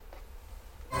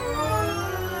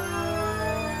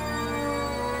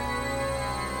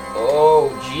Oh,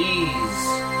 jeez.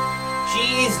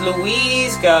 Jeez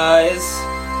Louise, guys.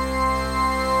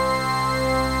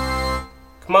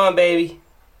 Come on, baby.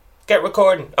 Get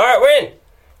recording. Alright, we're in.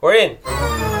 We're in.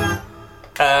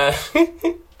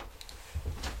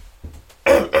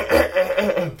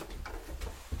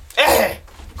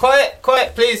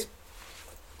 Quiet, please.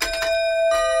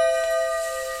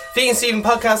 Vegan Steven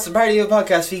podcast, the party of a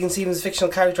podcast. Vegan Steven's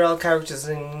fictional character, all characters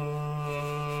and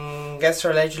guests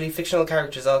are allegedly fictional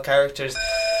characters. All characters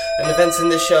and events in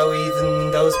this show,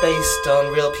 even those based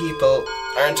on real people,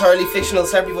 are entirely fictional.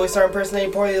 Celebrity voice or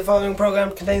impersonated poorly. The following program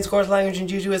contains coarse language and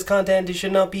due to its content it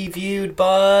should not be viewed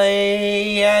by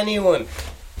anyone.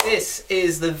 This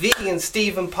is the Vegan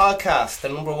Steven podcast, the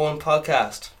number one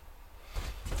podcast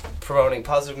promoting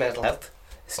positive mental health.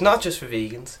 It's not just for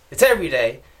vegans, it's every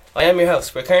day. I am your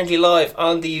host. We're currently live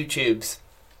on the YouTubes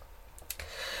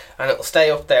and it will stay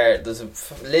up there. There's a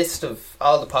list of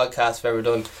all the podcasts I've ever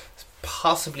done. It's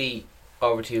possibly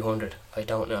over 200. I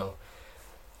don't know.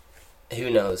 Who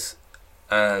knows?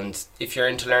 And if you're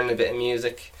into learning a bit of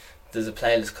music, there's a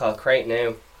playlist called Crate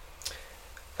Now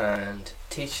and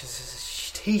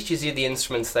teaches you the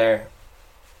instruments there.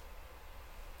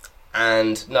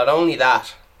 And not only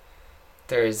that,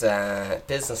 there's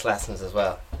business lessons as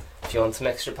well if you want some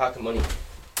extra pocket money.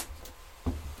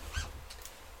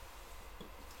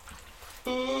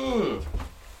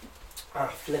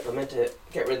 Flip, I meant to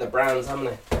get rid of the browns, haven't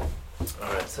I?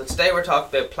 Alright, so today we're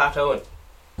talking about plateauing.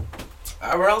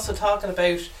 We're also talking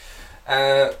about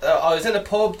I was in a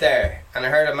pub there and I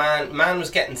heard a man was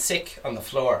getting sick on the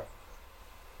floor.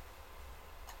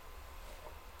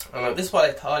 And this is what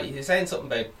I thought. He was saying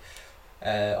something about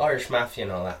Irish Mafia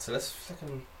and all that. So let's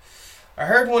fucking... I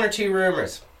heard one or two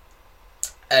rumours.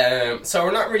 So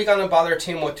we're not really going to bother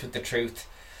too much with the truth.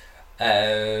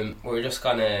 We're just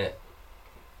going to...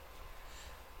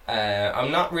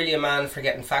 I'm not really a man for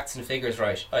getting facts and figures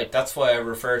right. That's why I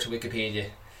refer to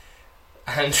Wikipedia.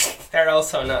 And they're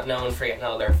also not known for getting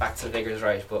all their facts and figures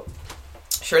right. But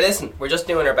sure, listen, we're just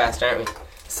doing our best, aren't we?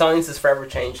 Science is forever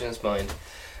changing its mind,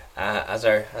 as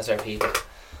our people.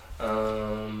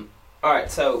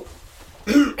 Alright, so...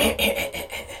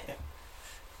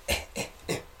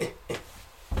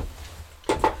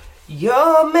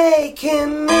 You're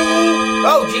making me...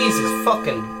 Oh, Jesus,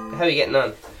 fucking... How are you getting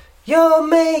on? You're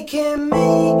making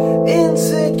me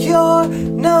insecure.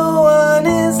 No one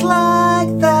is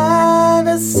like that.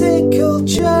 A sick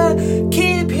culture.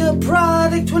 Keep your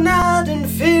product, we're not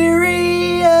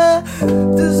inferior.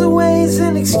 There's always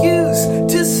an excuse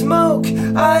to smoke.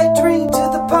 I drink to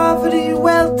the poverty,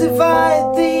 wealth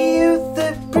divide the youth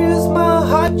that bruise my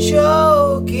heart,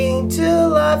 choking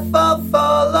till I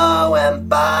follow and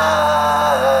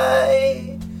by.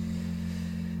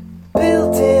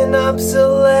 Built-in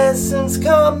obsolescence,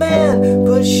 command,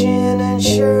 pushing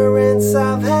insurance,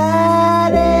 I've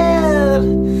had it.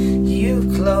 You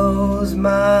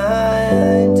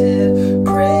close-minded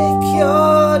prick,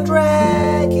 you're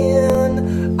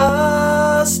dragging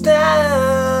us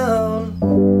down.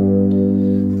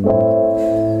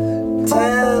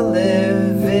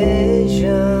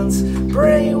 Television's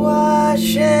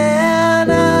brainwashing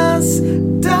us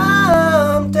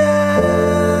dumb down.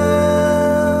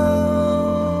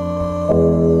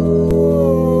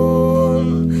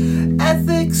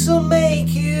 Ethics will make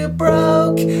you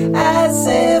broke as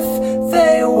if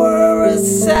they were a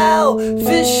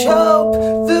selfish hope.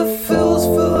 The fool's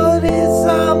foot is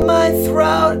on my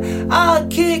throat. I'll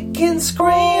kick and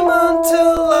scream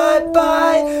until I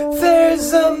buy.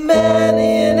 There's a man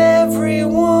in every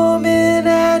woman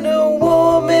and a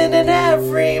woman in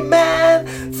every man.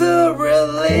 The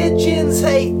religions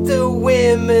hate the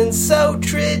women, so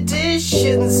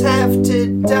traditions have to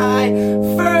die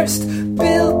first.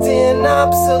 Built-in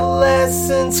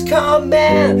obsolescence,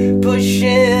 command,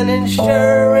 pushing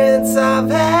insurance, I've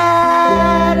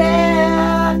had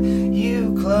it.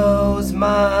 You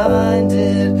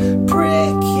close-minded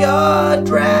prick, you're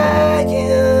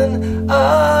dragging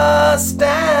us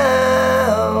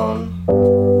down.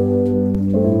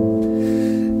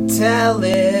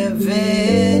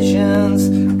 Television's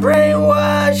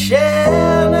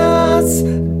brainwashing us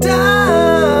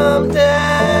dumb down.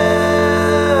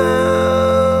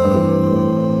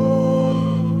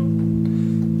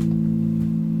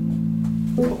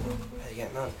 How you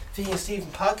getting on? Vegan Steven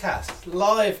podcast,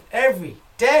 live every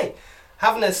day.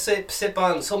 Having a sip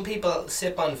on, some people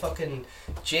sip on fucking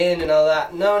gin and all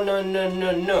that. No.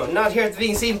 Not here at the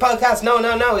Vegan Steven podcast. No.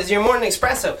 It's your morning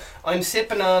espresso. I'm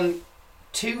sipping on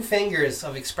 2 fingers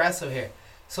of espresso here.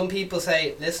 Some people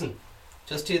say, listen,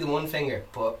 just do the 1 finger,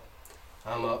 but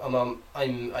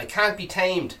I can't be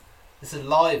tamed. This is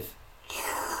live.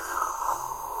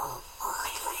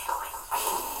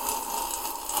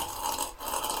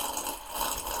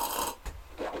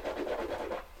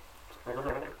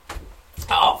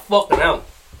 Fucking hell.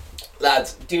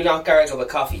 Lads, do not gargle with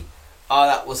coffee. Oh,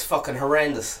 that was fucking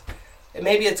horrendous.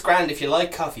 Maybe it's grand if you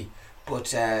like coffee,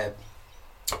 but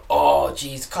oh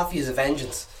jeez, coffee is a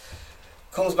vengeance.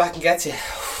 Comes back and gets you.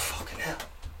 Fucking hell.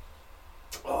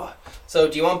 Oh. So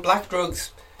do you want black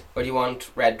drugs or do you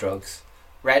want red drugs?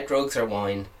 Red drugs are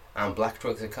wine and black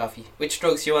drugs are coffee. Which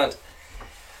drugs do you want?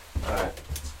 Alright,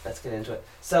 let's get into it.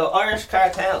 So, Irish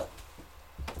Cartel.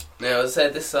 Now, as I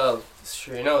said, this all,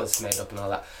 sure you know it's made up and all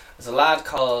that. There's a lad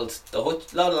called, load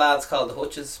of lads called the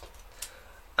Hutches,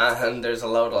 and there's a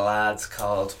load of lads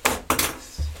called,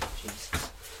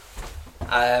 Jesus.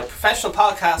 A professional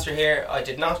podcaster here. I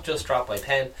did not just drop my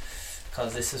pen,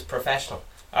 because this is professional.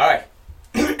 Alright.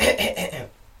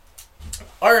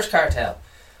 Irish Cartel.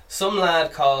 Some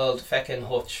lad called feckin'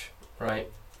 Hutch, right?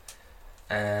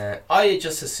 I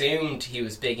just assumed he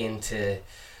was big into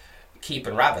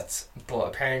keeping rabbits, but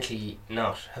apparently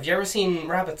not. Have you ever seen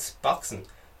rabbits boxing?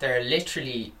 They're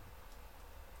literally...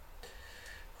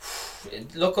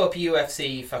 Look up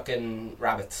UFC fucking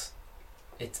rabbits.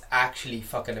 It's actually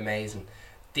fucking amazing.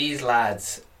 These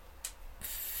lads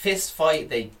fist fight,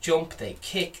 they jump, they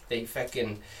kick, they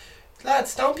fucking...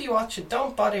 Lads,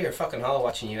 don't bother your fucking hole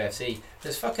watching UFC.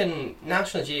 There's fucking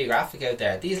National Geographic out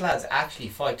there. These lads actually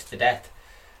fight to the death.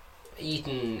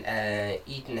 Eating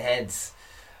heads,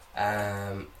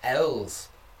 owls,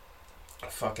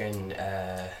 fucking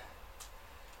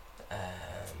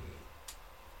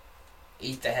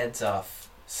eat the heads off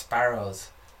sparrows,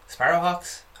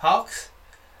 hawks.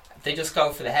 They just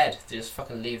go for the head. They just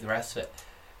fucking leave the rest of it.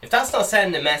 If that's not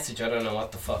sending a message, I don't know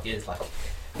what the fuck is. Like,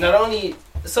 not only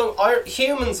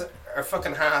humans are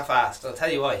fucking half-assed. I'll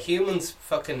tell you why. Humans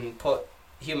fucking put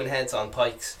human heads on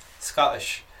pikes.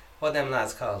 Scottish. What them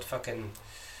lads called? Fucking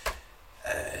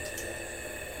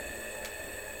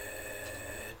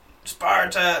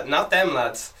Sparta. Not them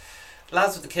lads.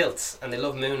 Lads with the kilts, and they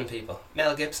love mooning people.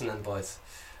 Mel Gibson and the boys.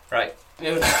 Right,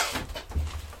 moving on.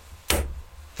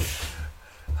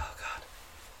 Oh god.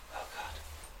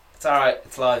 It's alright,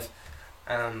 it's live.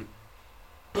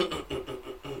 What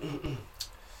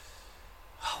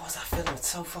was that film? It's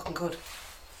so fucking good.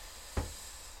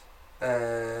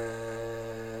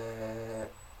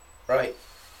 Right.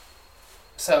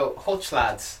 So, Hutch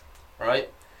lads, right?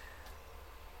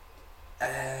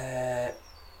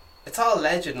 It's all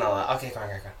alleged and all that. Okay, go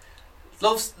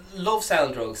on. Love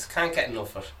selling drugs, can't get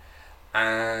enough of it.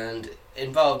 And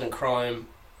involved in crime.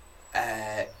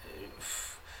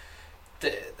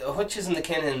 The Hutches and the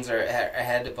Kinahans are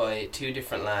headed by two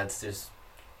different lads. There's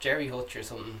Jerry Hutch or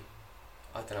something.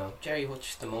 I don't know. Jerry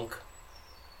Hutch, the monk.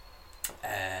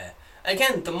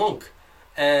 Again, the monk.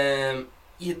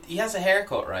 He has a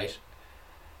haircut, right?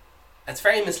 It's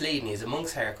very misleading. He's a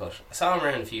monk's haircut. I saw him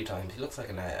around a few times. He looks like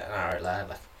an alright lad,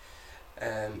 like.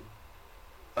 I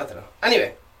don't know.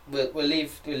 Anyway, we'll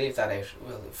leave that out.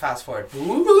 We'll fast forward.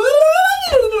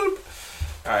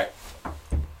 Alright.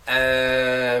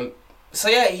 So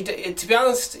yeah, to be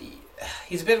honest,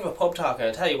 he's a bit of a pub talker.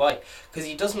 I'll tell you why. Because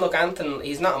he doesn't look anything.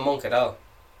 He's not a monk at all.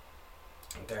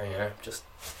 There you are.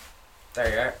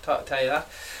 There you are. Tell you that.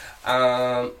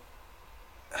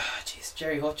 Jeez,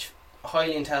 Jerry Hutch,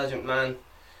 highly intelligent man.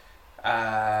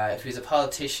 If he was a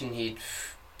politician,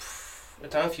 I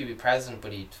don't know if he'd be president,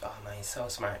 but he's so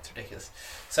smart, it's ridiculous.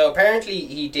 So apparently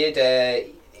he did,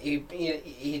 he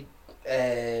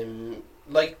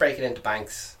liked breaking into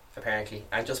banks, apparently,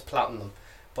 and just plotting them,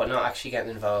 but not actually getting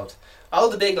involved. All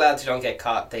the big lads who don't get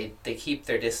caught, they keep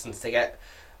their distance. They get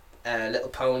little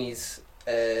ponies,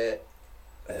 they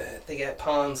get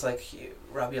pawns like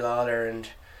Robbie Lawler and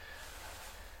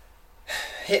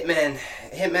hitmen.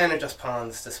 Hitmen are just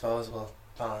pawns, disposable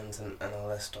pawns and all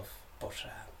this stuff. But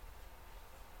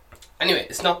anyway,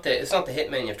 it's not the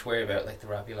hitmen you have to worry about, like the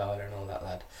Robbie Lawler and all that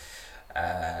lad.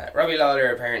 Robbie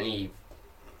Lawler apparently,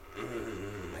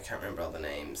 I can't remember all the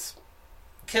names.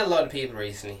 Killed a lot of people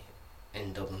recently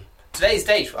in Dublin. Today's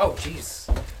date. Oh jeez.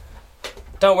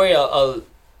 Don't worry,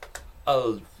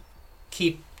 I'll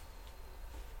keep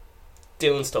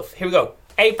doing stuff. Here we go.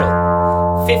 April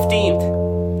 15th.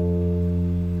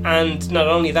 And not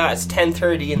only that, it's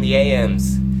 10:30 in the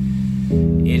AMs.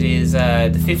 It is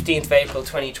the 15th of April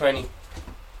 2020.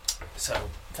 So,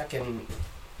 fucking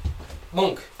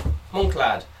monk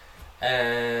lad.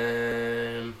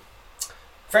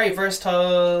 Very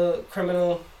versatile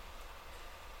criminal.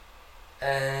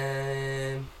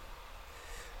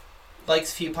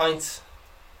 Likes a few pints.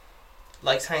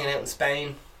 Likes hanging out in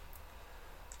Spain.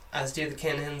 As do the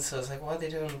Kinahans. So I was like, what are they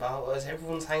doing?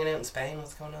 Everyone's hanging out in Spain.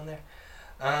 What's going on there?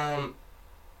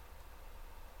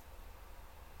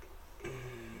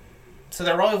 So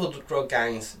they're rival drug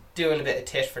gangs doing a bit of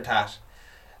tit for tat,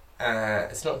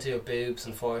 It's nothing to do with boobs,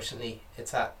 unfortunately.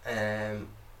 It's at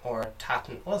or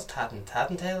tattletales.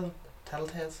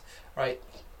 Right,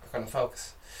 we're gonna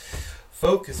focus.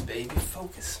 Focus, baby,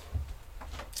 focus.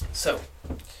 So,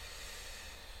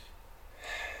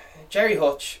 Jerry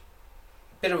Hutch,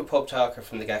 bit of a pub talker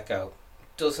from the get-go.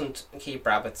 Doesn't keep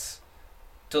rabbits.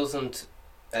 He's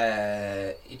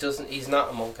not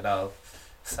a monk at all.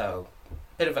 So,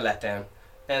 bit of a letdown.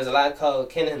 There's a lad called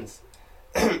Kinhans.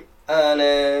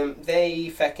 And they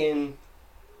fucking...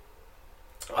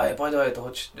 by the way, the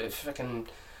Hutch, fucking...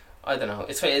 I don't know.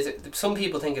 It's funny, some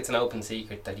people think it's an open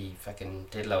secret that he fucking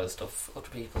did a lot of stuff. Other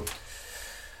people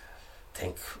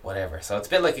think whatever. So it's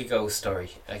a bit like a ghost story,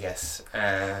 I guess.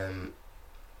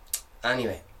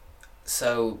 Anyway,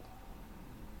 so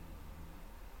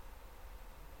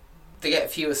they get a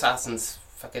few assassins,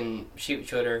 fucking shoot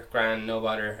each other, grand, no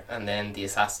bother, and then the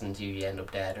assassins usually end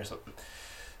up dead or something.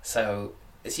 So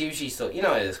it's usually so, you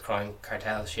know how this crime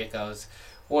cartel shit goes.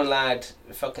 One lad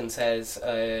fucking says,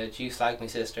 do you slag my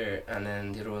sister? And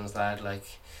then the other one's lad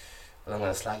like, well, I'm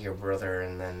gonna slag your brother,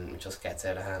 and then it just gets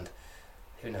out of hand.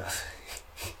 Who knows?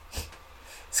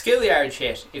 Schoolyard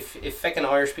shit. If fucking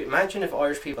Irish people, imagine if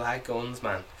Irish people had guns,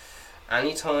 man.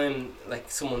 Anytime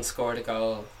like someone scored a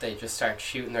goal, they just start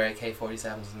shooting their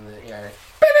AK-47s in the yard.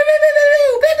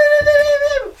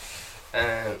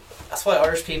 That's why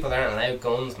Irish people aren't allowed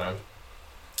guns, man.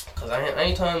 Because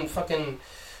anytime fucking...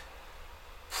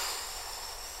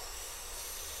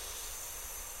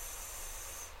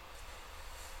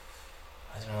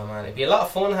 I don't know, man. It'd be a lot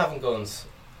of fun having guns,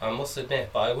 I must admit,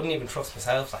 but I wouldn't even trust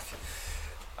myself. Like,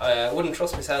 I wouldn't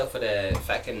trust myself with a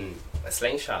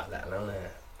slingshot, let alone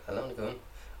a gun.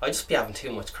 I'd just be having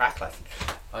too much crack. Like,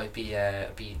 I'd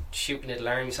be shooting little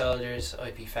army soldiers.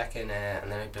 I'd be and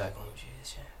then I'd be like, oh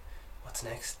jeez, yeah. What's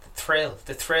next? The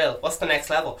thrill. What's the next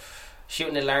level?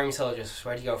 Shooting little army soldiers.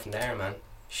 Where do you go from there, man?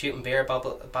 Shooting beer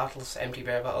bottles, empty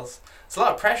beer bottles. It's a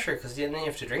lot of pressure because then you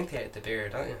have to drink the beer,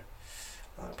 don't you?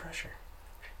 A lot of pressure.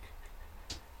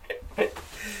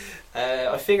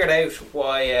 I figured out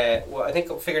why. I think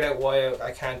I figured out why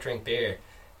I can't drink beer.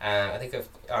 I think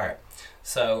alright.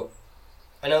 So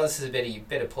I know this is a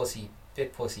bit pussy,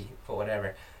 but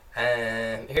whatever.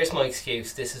 Here's my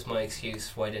excuse. This is my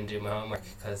excuse why I didn't do my homework,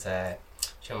 because you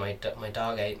know, my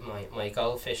dog ate my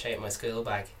goldfish ate my school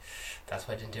bag. That's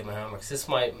why I didn't do my homework. This is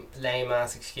my lame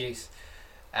ass excuse.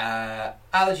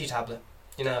 Allergy tablet,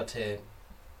 you know, to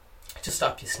just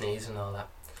stop you sneezing and all that.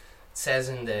 It says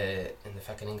in the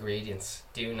fucking ingredients,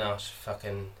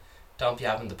 don't be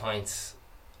having the pints,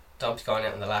 don't be going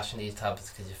out on the lash in these tablets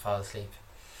because you fall asleep.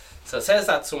 So it says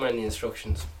that somewhere in the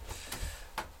instructions.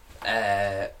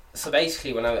 So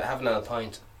basically when I have another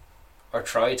pint, or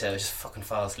try to, I just fucking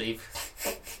fall asleep.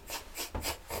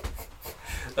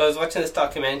 I was watching this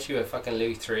documentary with fucking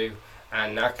Luke Through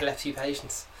and narcolepsy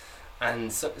patients,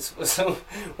 and so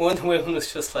one of the women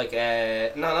was just like,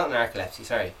 no, not narcolepsy,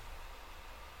 sorry.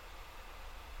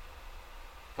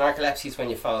 Narcolepsy is when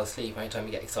you fall asleep anytime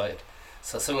you get excited.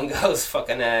 So someone goes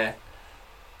fucking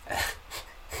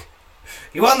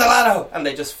you won the lotto, and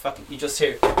they just fucking, you just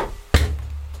hear,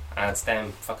 and it's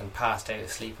them fucking passed out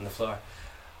asleep on the floor.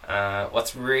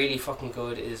 What's really fucking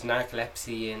good is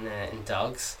narcolepsy in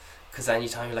dogs, because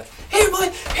anytime you're like, here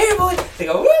boy, they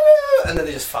go woo, and then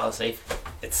they just fall asleep.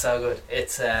 It's so good.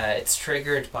 It's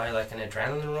triggered by like an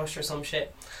adrenaline rush or some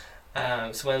shit.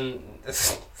 So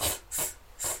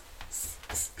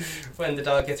when the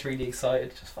dog gets really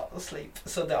excited, just fall asleep.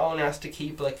 So the owner has to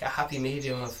keep like a happy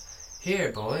medium of,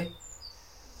 here boy,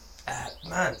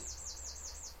 man,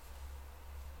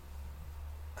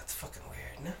 that's fucking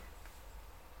weird, no?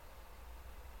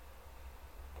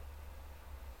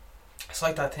 It's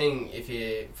like that thing, if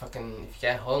you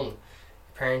get hung,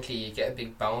 apparently you get a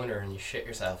big boner and you shit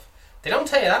yourself. They don't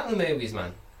tell you that in the movies,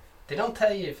 man. They don't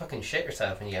tell you fucking shit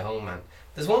yourself when you get hung, man.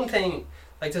 There's one thing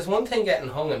getting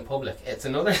hung in public. It's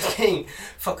another thing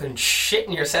fucking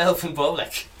shitting yourself in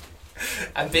public.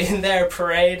 And being there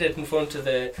paraded in front of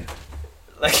the,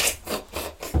 like,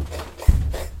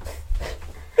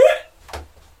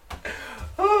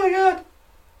 oh my god.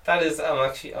 That is,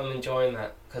 I'm enjoying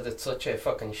that, because it's such a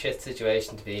fucking shit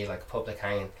situation to be like public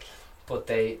hanging. But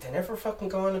they never fucking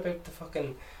go on about the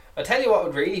fucking, I'll tell you what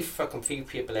would really fucking freak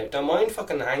people out. Don't mind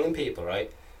fucking hanging people,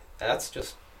 right? And that's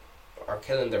just, or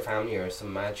killing their family or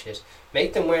some mad shit.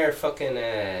 Make them wear fucking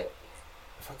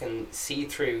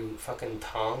see-through fucking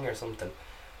thong or something.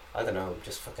 I don't know,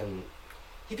 just fucking,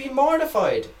 you'd be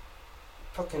mortified.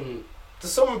 Fucking,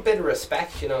 there's some bit of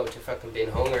respect, you know, to fucking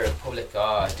being hung or in public. Oh,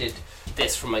 I did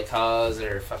this for my cause,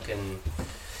 or fucking,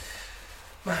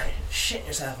 man, shitting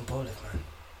yourself in public, man.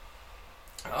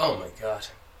 Oh my god.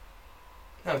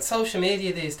 No, it's social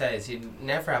media these days. You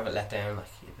never have it let down. Like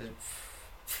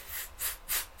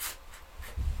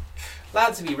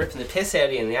lads would be ripping the piss out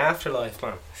of you in the afterlife,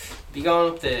 man. Be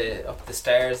going up the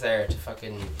stairs there to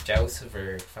fucking Joseph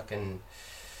or fucking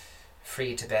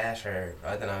Free Tibet or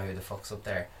I don't know who the fuck's up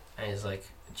there, and he's like,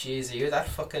 "Jeez, are you that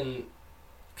fucking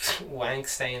wank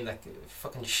stain that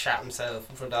fucking shat himself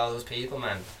in front of all those people,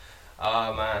 man?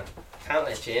 Oh man, can't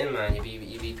let you in, man. You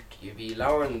be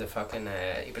lowering the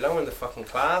fucking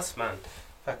class, man.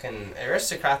 Fucking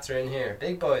aristocrats are in here,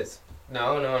 big boys.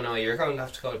 No, you're going to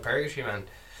have to go to purgatory, man.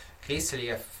 At least till you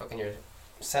get fucking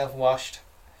yourself washed."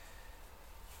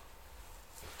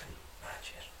 Mad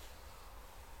shit.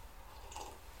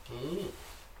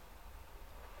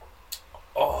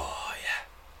 Oh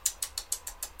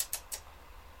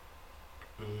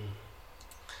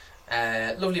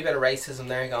yeah. Lovely bit of racism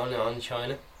there going on in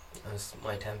China. That's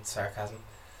my attempt at sarcasm.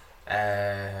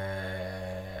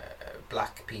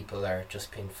 Black people are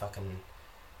just being fucking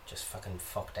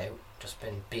fucked out. Just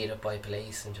been beat up by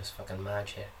police and just fucking mad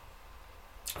shit.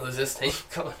 What was this thing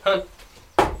going on?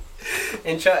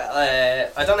 In China,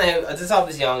 I don't know how. This is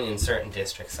obviously only in certain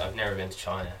districts. So I've never been to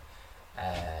China,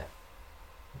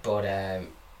 but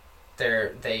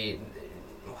they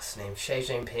what's his name, Xi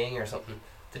Jinping or something.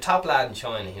 The top lad in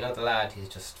China, you know the lad. He's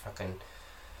just fucking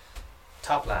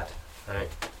top lad. Right.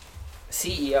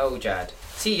 CEO Jad.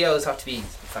 CEOs have to be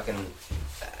fucking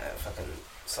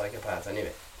psychopaths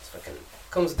anyway. It's fucking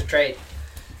comes with the trade.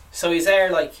 So he's there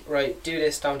like, right, do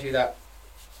this, don't do that.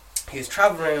 He was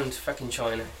travelling around fucking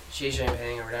China, Xi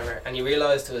Jinping or whatever, and he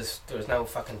realised there was no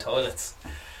fucking toilets.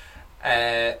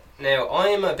 Now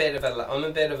I'm a bit of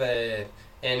a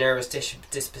nervous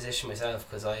disposition myself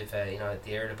because I've the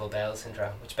irritable bowel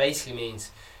syndrome, which basically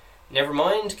means never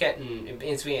mind it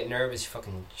means when you get nervous you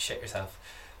fucking shit yourself.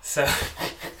 So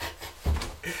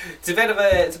it's a bit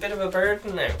of a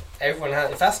burden now. Everyone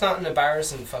has. If that's not an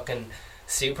embarrassing fucking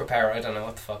superpower, I don't know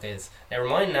what the fuck is. Never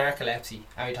mind narcolepsy.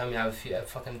 Every time you have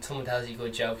fucking someone tells you a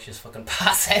good joke, you just fucking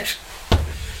pass out.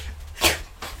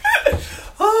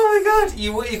 Oh my god,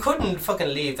 you couldn't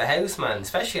fucking leave the house, man,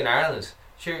 especially in Ireland.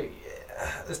 Sure,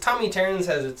 as Tommy Tiernan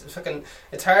says,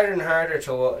 it's harder and harder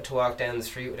to walk down the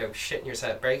street without shitting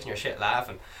yourself, breaking your shit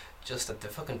laughing, just at the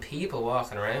fucking people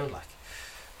walking around like.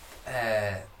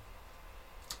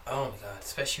 Oh my god,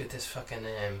 especially with this fucking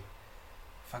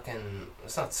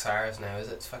it's not SARS now, is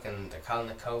it? It's fucking, they're calling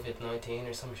it COVID-19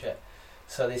 or some shit.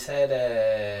 So they said,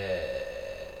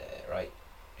 right,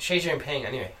 Xi Jinping.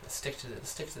 Anyway, let's stick to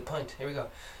the point. Here we go.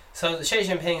 So the Xi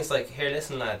Jinping is like, here,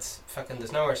 listen, lads, fucking,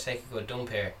 there's nowhere to take a good dump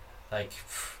here. Like,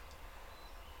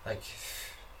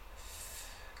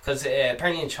 because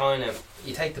apparently in China,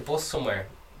 you take the bus somewhere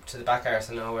to the back arse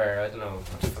of nowhere. I don't know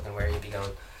fucking where you'd be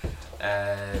going.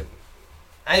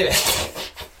 Anyway.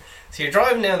 So you're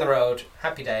driving down the road,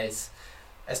 happy days.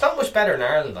 It's not much better in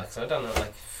Ireland, like, so I don't know,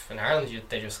 like, in Ireland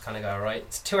they just kind of go, right,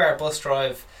 it's a 2-hour bus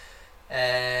drive,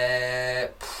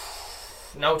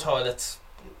 no toilets.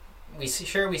 We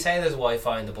say there's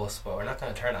Wi-Fi in the bus, but we're not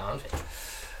going to turn it on for you.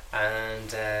 And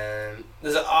do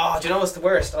you know what's the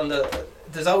worst?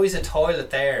 There's always a toilet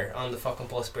there on the fucking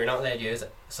bus, but you're not allowed to use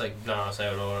it. It's like, no, it's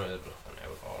out order.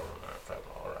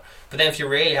 But then if you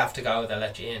really have to go, they'll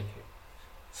let you in.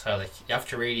 So like, you have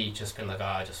to really just be like,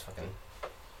 just fucking.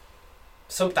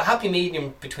 So the happy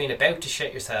medium between about to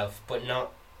shit yourself but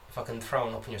not fucking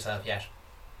throwing up on yourself yet.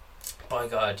 By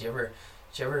God, do you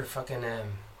ever fucking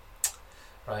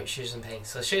right, Xi Jinping.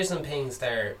 So Xi Jinping's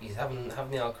there, he's having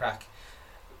the old crack.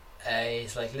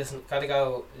 He's like, listen, gotta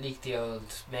go leak the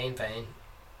old main vein.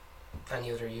 Any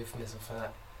other euphemism for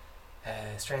that?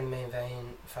 Strain the main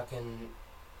vein, fucking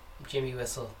Jimmy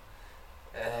Whistle.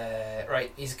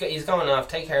 Right, he's going off,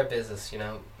 take care of business, you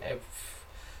know. Do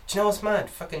you know what's mad?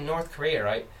 Fucking North Korea,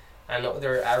 right? And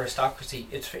their aristocracy,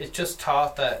 it's just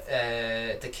taught that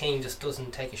the king just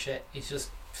doesn't take a shit. He's just,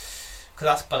 because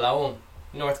that's below him.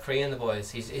 North Korean, the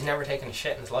boys, he's never taken a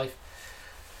shit in his life.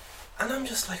 And I'm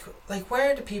just like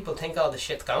where do people think all the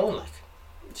shit's going? Like,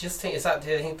 do you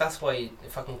think that's why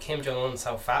fucking Kim Jong-un's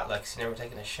so fat? Like, he's never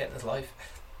taken a shit in his life.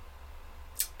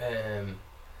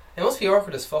 It must be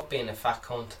awkward as fuck being a fat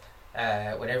cunt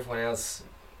with everyone else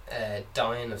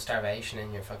dying of starvation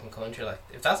in your fucking country. Like,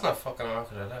 if that's not fucking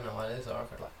awkward, I don't know what is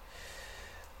awkward. Like,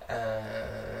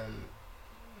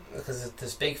 because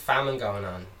there's big famine going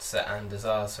on, and there's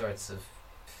all sorts of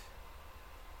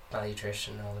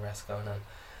malnutrition and all the rest going on.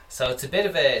 So it's a bit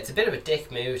of a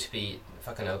dick move to be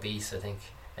fucking obese, I think,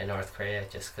 in North Korea,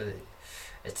 just because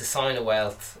it's a sign of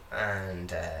wealth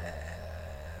and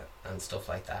stuff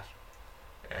like that.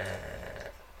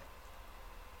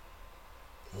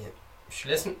 Yeah.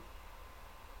 Should listen.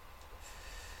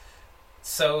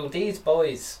 So these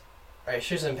boys, right,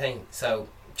 Xi Jinping, so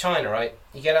China, right,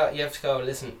 you get out, you have to go,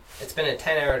 listen, it's been a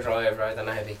 10-hour drive, right, I don't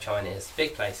know how big China is,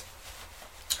 big place.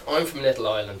 I'm from a little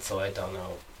island, so I don't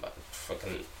know,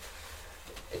 fucking,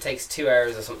 it takes 2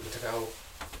 hours or something to go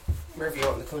wherever you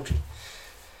want in the country.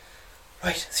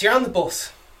 Right, so you're on the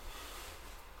bus,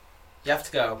 you have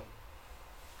to go.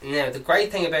 Now the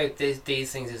great thing about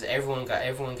these things is everyone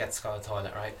gets to go to the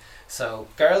toilet, right? So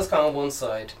girls go on one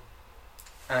side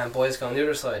and boys go on the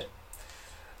other side.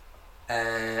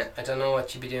 I don't know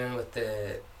what you'd be doing with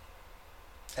the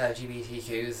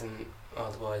LGBTQs and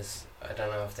all the boys. I don't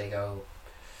know if they go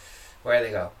where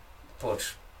they go,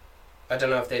 but I don't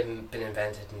know if they've been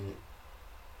invented. And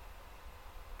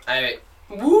anyway,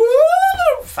 woo!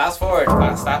 Fast forward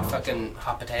past that fucking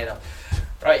hot potato.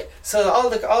 Right, so all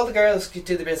the girls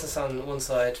do the business on one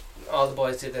side, all the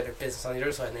boys do their business on the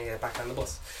other side, and they get back on the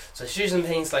bus. So she's doing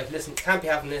things like, listen, can't be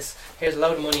having this, here's a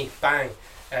load of money, bang,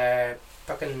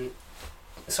 fucking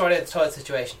sort out the toilet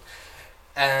situation.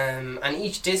 And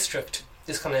each district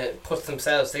just kind of puts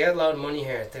themselves, they get a load of money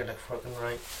here, they're like, fucking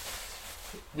right.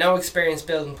 No experience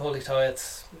building public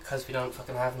toilets, because we don't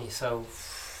fucking have any, so,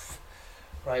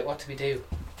 right, what do we do?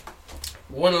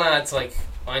 One lad's like,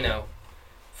 I know.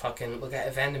 Fucking, we'll get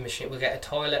a vending machine, we'll get a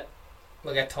toilet,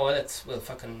 we'll get toilets, we'll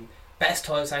fucking, best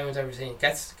toilets anyone's ever seen,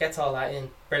 gets all that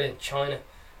in, brilliant, China,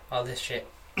 all this shit.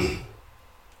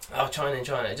 Oh, China,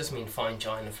 I just mean fine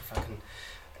China for fucking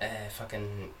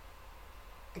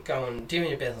doing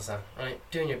your business on, right,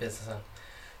 doing your business on,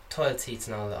 toilet seats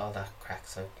and all that crack,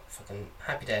 so fucking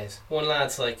happy days. One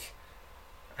lad's like,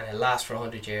 and it lasts for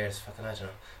 100 years, fucking, I don't know,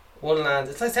 one lad,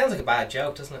 it sounds like a bad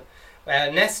joke, doesn't it?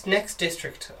 Next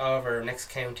district or next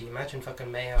county, imagine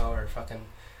fucking Mayo or fucking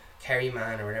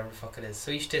Kerryman or whatever the fuck it is.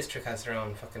 So each district has their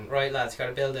own fucking, right lads, you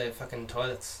gotta build the fucking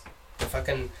toilets.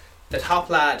 The top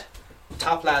lad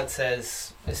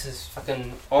says, this is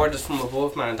fucking orders from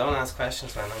above, man, don't ask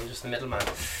questions, man, I'm just the middleman.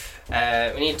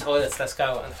 We need toilets, let's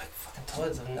go. And they're like, fucking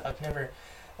toilets, I've never,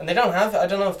 and they don't have, I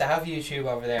don't know if they have YouTube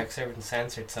over there because everything's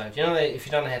censored, so you know, if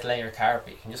you don't know how to lay your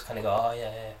carpet, you can just kind of go, oh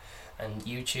yeah, and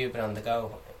YouTube it on the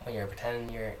go. When you're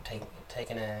pretending you're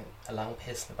taking a long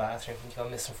piss in the bathroom and you go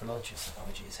missing for lunch, you're like,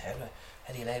 oh jeez, how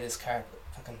do you lay this carpet?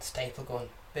 Fucking staple gun,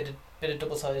 bit of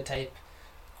double-sided tape,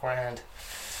 grand.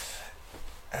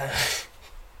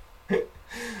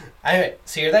 Anyway,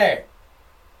 so you're there.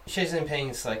 Xi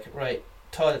Jinping's like, right,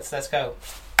 toilets, let's go.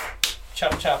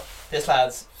 Chop chop. This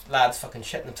lads fucking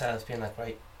shitting themselves, being like,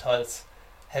 right, toilets,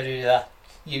 how do you do that?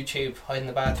 YouTube, hide in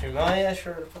the bathroom. Oh yeah,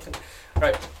 sure, fucking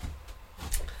right.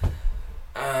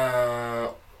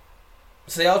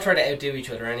 So they all try to outdo each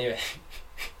other anyway.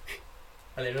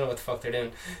 Well, they don't know what the fuck they're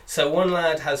doing. So one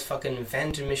lad has fucking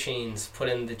vending machines put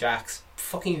in the jacks.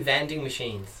 Fucking vending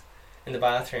machines in the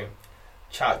bathroom.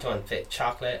 Don't fit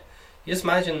chocolate. You just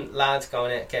imagine lads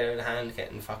going out, get out of hand,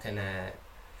 getting fucking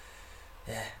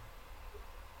yeah.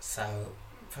 So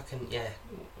fucking yeah,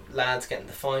 lads getting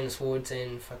the finest woods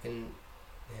in. Fucking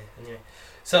yeah. Anyway,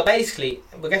 so basically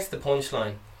we'll get to the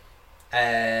punchline.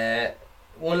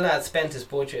 One lad spent his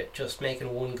budget just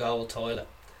making one gold toilet.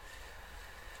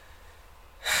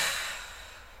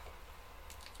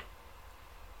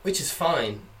 Which is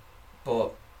fine,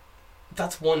 but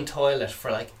that's one toilet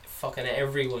for like fucking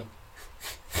everyone.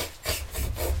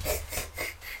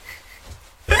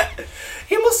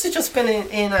 He must have just been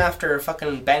in after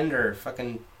fucking Bender,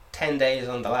 fucking 10 days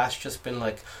on the lash, just been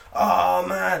like, oh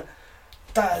man,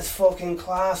 that is fucking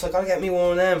class, I gotta get me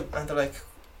one of them. And they're like,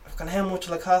 fucking how much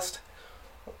will it cost?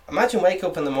 Imagine wake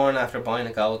up in the morning after buying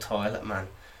a gold toilet, man.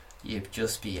 You'd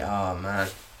just be, oh man.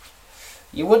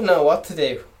 You wouldn't know what to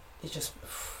do. You just,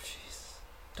 jeez.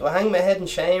 Do I hang my head in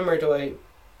shame or do I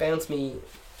bounce around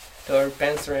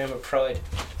with pride?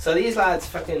 So these lads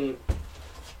fucking,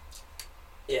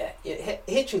 yeah,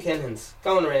 hitching Kinhans,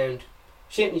 going around,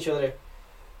 shooting each other,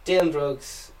 dealing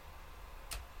drugs,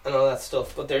 and all that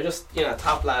stuff. But they're just, you know,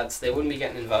 top lads. They wouldn't be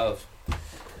getting involved.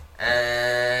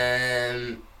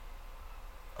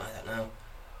 I don't know.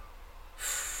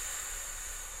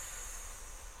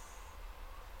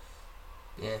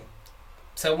 Yeah.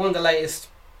 So one of the latest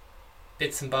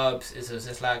bits and bobs is there's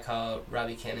this lad called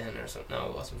Robbie Kinahan or something. No,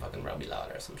 it wasn't fucking Robbie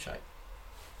Lawler or some shite.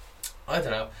 I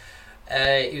don't know.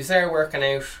 He was there working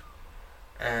out.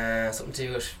 Something to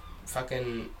do with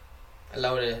fucking a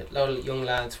load of young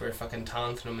lads were fucking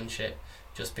taunting him and shit.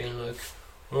 Just being like,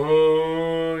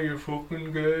 oh, you're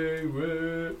fucking gay.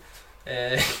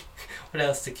 What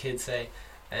else did kids say?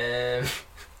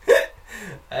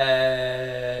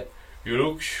 You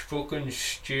look fucking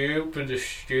stupid, a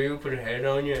stupid head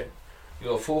on you.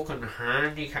 You're fucking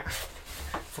handicap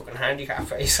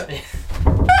face on you.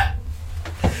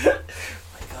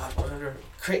 My God,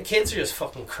 kids are just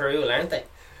fucking cruel, aren't they?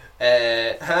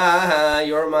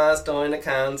 Your ma's dying of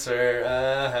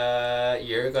cancer.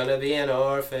 You're gonna be an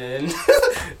orphan.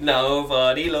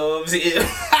 Nobody loves you.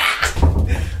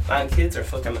 Man, kids are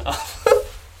fucking awful.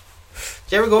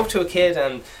 Do you ever go up to a kid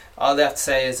and all they have to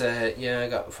say is, yeah, I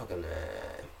got a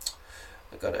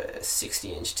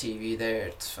 60-inch TV there.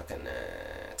 It's fucking,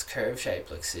 it's curve shaped,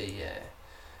 like, see,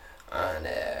 and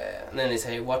then they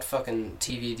say, what fucking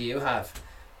TV do you have?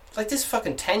 Like, this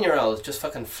fucking 10-year-old just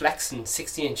fucking flexing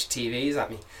 60-inch TVs at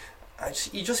me.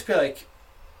 You just be like,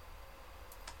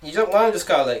 you don't want to just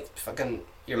go like, fucking,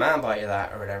 your man bought you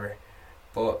that or whatever,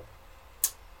 but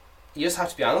you just have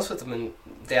to be honest with them, and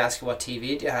they ask you what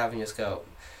TV do you have, and you just go,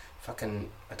 fucking,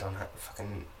 I don't have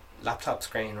fucking laptop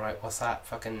screen, right? What's that?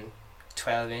 Fucking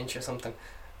 12-inch or something.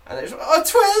 And there's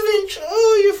 12-inch.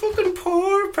 Oh, you fucking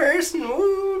poor person.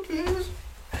 Oh, Jesus.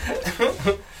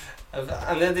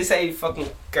 And then they say fucking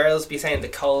girls be saying the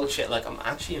cold shit like, I'm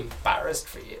actually embarrassed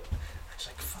for you. I was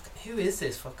like, fucking, who is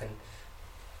this fucking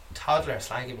toddler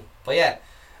slagging me? But yeah,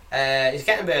 he's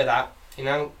getting a bit of that, you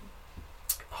know.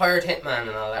 Hired hitman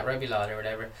and all that, Robbie Lawler or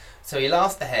whatever. So he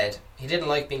lost the head. He didn't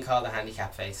like being called a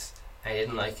handicap face. And he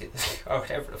didn't like it, or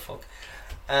whatever the fuck.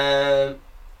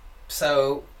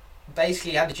 So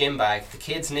basically he had a gym bag. The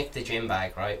kids nicked the gym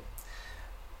bag, right?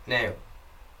 Now,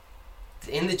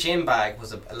 in the gym bag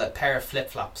was a pair of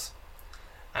flip-flops.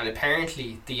 And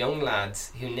apparently the young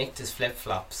lads who nicked his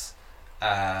flip-flops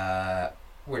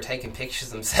were taking pictures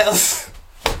themselves.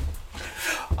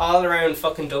 All around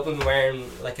fucking Dublin wearing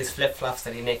like his flip-flops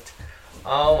that he nicked.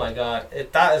 Oh my God,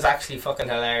 that is actually fucking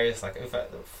hilarious. Like,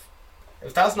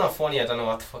 if that's not funny, I don't know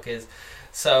what the fuck is.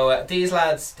 So these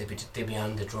lads, they be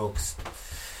on the drugs,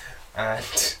 and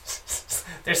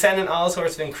they're sending all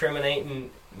sorts of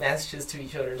incriminating messages to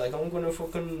each other, like, I'm gonna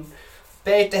fucking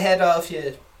bait the head off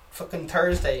you fucking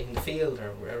Thursday in the field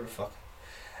or wherever the fuck.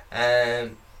 Yeah.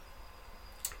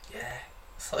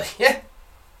 So yeah.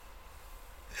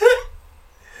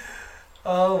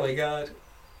 Oh my God.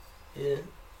 Yeah.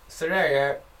 So there you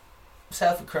are,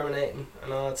 self-incriminating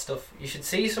and all that stuff. You should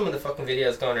see some of the fucking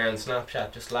videos going around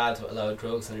Snapchat, just lads with a load of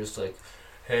drugs and just like,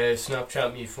 hey,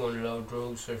 Snapchat me for a load of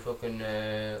drugs, or fucking,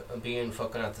 I'm being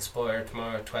fucking at the Spire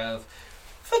tomorrow at 12.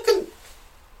 Fucking,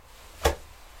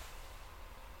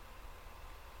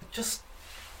 just,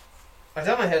 I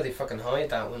don't know how they fucking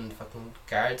hide that when the fucking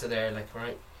guards are there, like,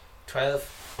 right,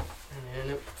 12,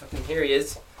 and fucking here he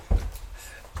is.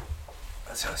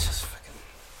 So it's just fucking,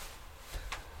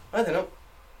 I don't know,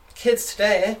 kids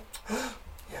today, eh?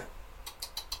 Yeah.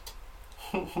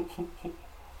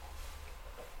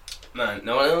 Man,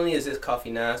 not only is this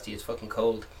coffee nasty, it's fucking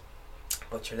cold.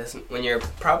 But you're listening, when your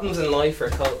problems in life are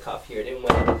cold coffee, you're doing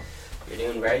well. You're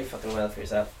doing very fucking well for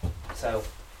yourself. So,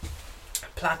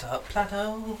 plateau.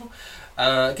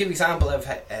 Give an example of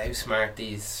how smart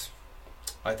these,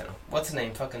 I don't know, what's his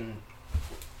name? Fucking,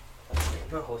 what's his name?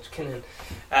 Not Hutch Kinnan.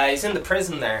 He's in the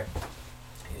prison there.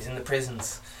 He's in the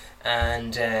prisons.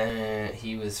 And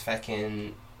he was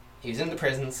in the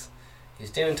prisons. He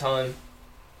was doing time.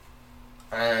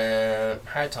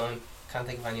 Hard time. Can't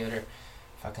think of any other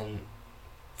fucking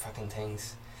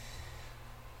things.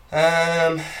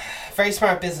 Very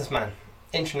smart businessman,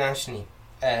 internationally.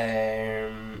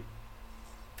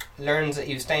 Learns that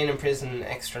he was staying in prison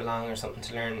extra long or something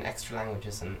to learn extra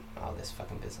languages and all this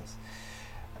fucking business.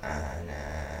 And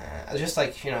just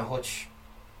like, you know, Hutch,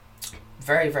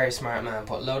 very, very smart man,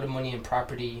 put a load of money in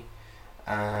property,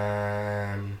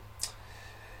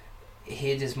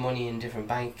 hid his money in different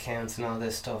bank accounts and all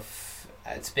this stuff.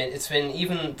 It's been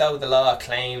even though the law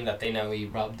claim that they know he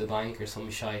robbed the bank or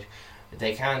some shite,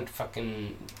 they can't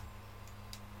fucking,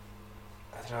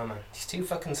 I don't know, man, he's too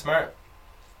fucking smart.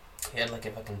 He had like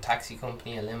a fucking taxi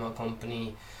company, a limo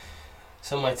company.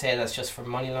 Some might say that's just for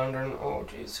money laundering. Oh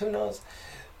jeez, who knows,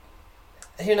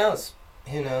 and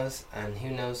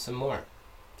who knows some more.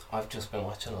 I've just been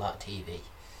watching a lot of TV.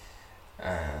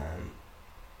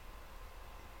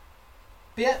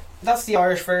 But yeah, that's the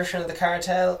Irish version of the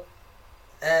cartel.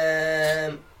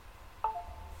 I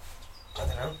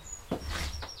don't know.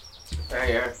 There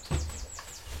you are.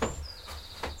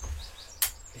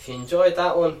 If you enjoyed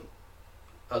that one,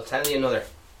 I'll tell you another.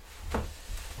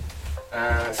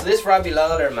 So this Robbie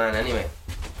Lawler man, anyway,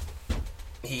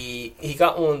 he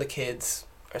got one of the kids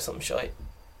or some shite.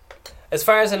 As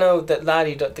far as I know,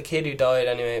 the kid who died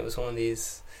anyway, it was one of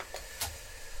these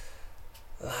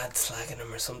lads slagging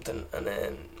him or something, and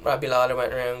then Robbie Lawler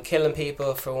went around killing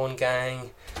people for one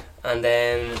gang, and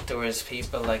then there was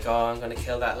people like, oh, I'm gonna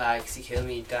kill that lad because he killed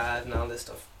me dad and all this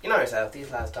stuff. You know yourself, these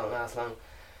lads don't last long.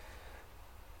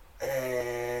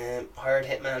 hired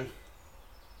hitman.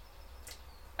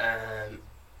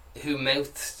 Who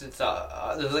mouthed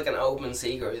there was like an open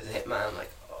secret who's a hitman,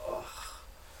 like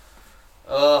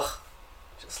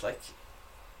just like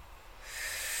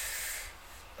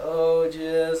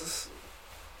Jesus.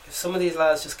 If some of these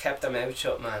lads just kept their mouth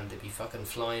shut, man, they'd be fucking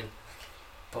flying.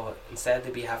 But instead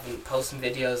they'd be posting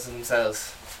videos of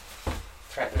themselves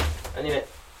threatening. Anyway,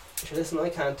 listen, I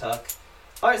can't talk.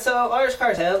 Alright, so Irish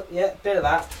Cartel, yeah, bit of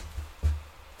that.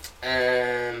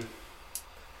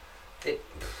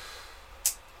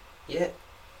 Yeah,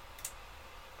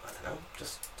 I don't know,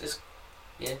 just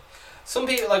yeah. Some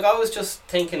people, like, I was just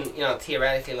thinking, you know,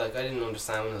 theoretically, like, I didn't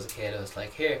understand when I was a kid. I was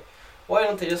like, here, why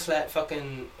don't they just let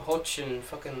fucking Hutch and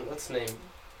fucking, what's his name,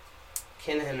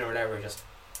 Kinahan or whatever, just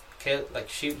kill, like,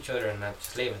 shoot each other and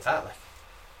just leave it at that, like,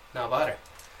 no bother.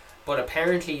 But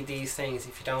apparently these things,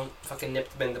 if you don't fucking nip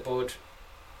them in the bud,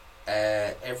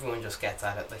 everyone just gets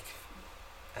at it, like,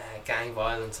 gang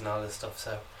violence and all this stuff.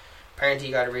 So apparently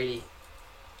you gotta really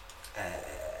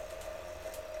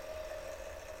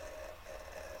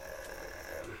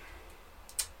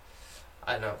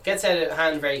I don't know, gets out of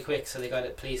hand very quick, so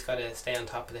police gotta stay on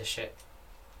top of this shit.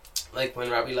 Like when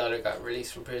Robbie Lawler got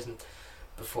released from prison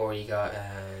before he got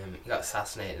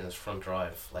assassinated in his front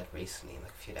drive, like recently,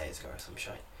 like a few days ago or some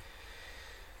shit.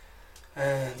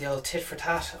 The old tit for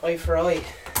tat, eye for eye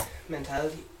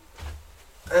mentality.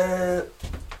 I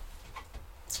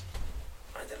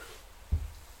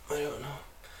don't know.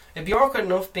 It'd be awkward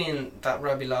enough being that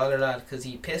Robbie Lawler lad, because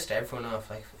he pissed everyone off.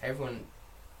 Like, everyone.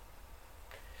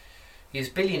 He was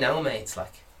Billy No Mates,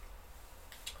 like.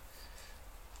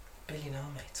 Billy No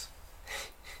Mates.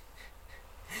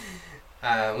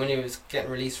 When he was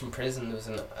getting released from prison, there was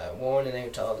a warning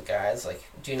out to all the guards, like,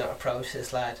 do not approach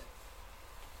this lad.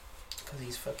 Because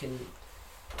he's fucking.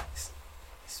 He's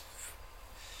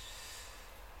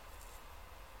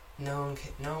known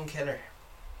killer.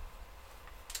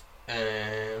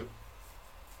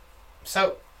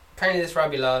 So apparently this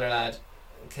Robbie Lawler lad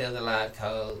killed a lad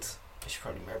called, I should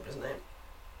probably remember his name,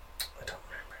 I don't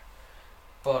remember,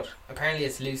 but apparently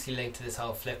it's loosely linked to this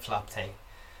whole flip-flop thing,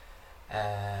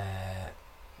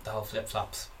 the whole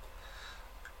flip-flops.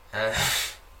 Do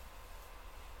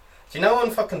you know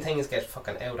when fucking things get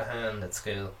fucking out of hand at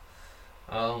school?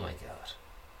 Oh my god.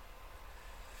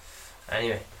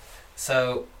 Anyway,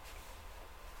 so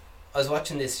I was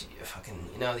watching this fucking,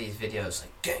 you know, these videos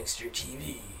like Gangster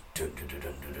TV. Dun, dun, dun,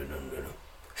 dun, dun, dun, dun,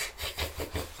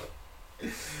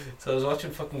 dun. So I was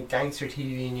watching fucking Gangster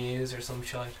TV news or some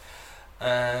shit.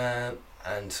 And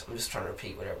I'm just trying to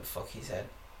repeat whatever the fuck he said.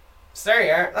 So there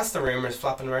you are, that's the rumours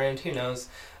flopping around, who knows.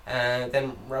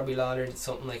 Then Robbie Lawler did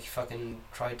something like he fucking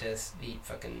tried to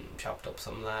fucking chopped up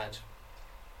some lad.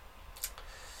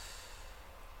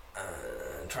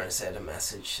 Trying to send a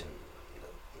message and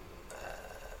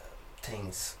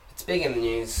things. It's big in the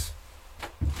news,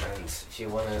 and if you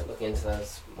want to look into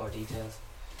those more details,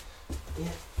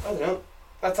 yeah, I don't know.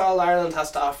 That's all Ireland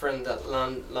has to offer in that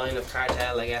line of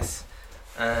cartel, I guess.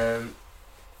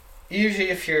 Usually,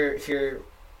 if you're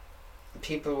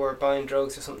people were buying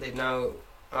drugs or something, they'd know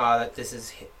that this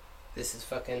is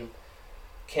fucking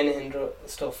Kinahan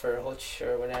stuff or Hutch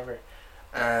or whatever.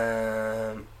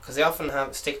 Because they often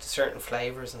stick to certain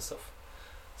flavours and stuff,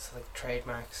 so like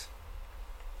trademarks.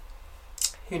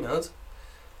 Who knows?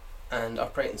 And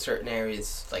operate in certain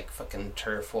areas like fucking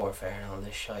turf warfare and all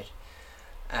this shit.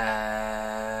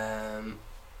 Yeah,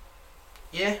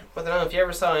 I don't know if you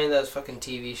ever saw any of those fucking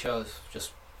TV shows,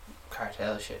 just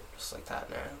cartel shit, just like that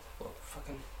now. Well,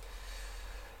 fucking,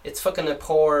 it's fucking a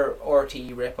poor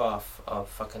RT rip-off of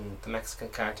fucking the Mexican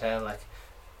cartel, like.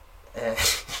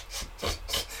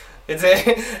 It's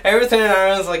everything in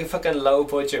Ireland's like a fucking low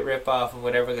budget rip off of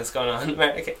whatever that's going on in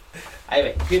America.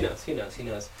 Anyway, who knows?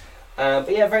 But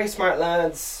yeah, very smart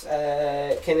lads.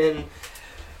 Kinahan,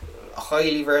 a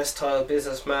highly versatile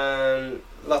businessman,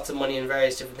 lots of money in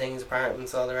various different things,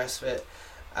 apartments, all the rest of it.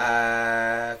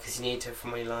 Because you need to for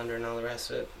money laundering and all the rest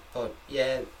of it. But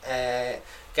yeah,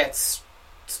 gets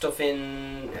stuff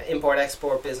in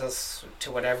import-export business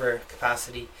to whatever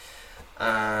capacity.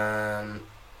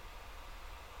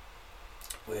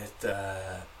 With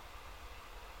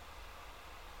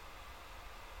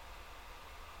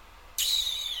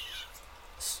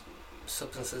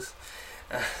substances.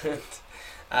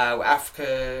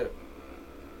 Africa,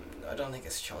 I don't think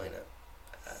it's China.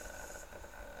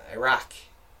 Iraq.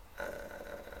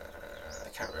 I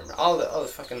can't remember. All the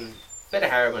fucking bit of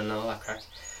heroin and all that crack.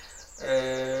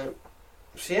 So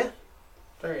yeah,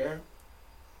 there you are.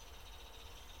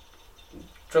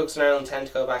 Drugs in Ireland tend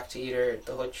to go back to either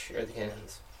the Hutch or the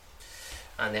Kinahans,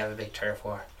 and they have a big turf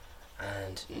war.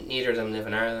 and neither of them live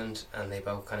in Ireland, and they're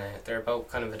both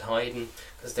kind of in hiding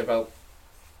because they're both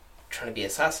trying to be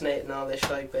assassinated and all this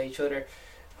shit by each other,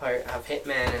 or have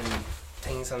hitmen and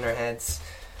things on their heads.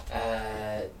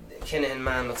 Kinahan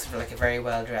man looks like a very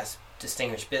well dressed,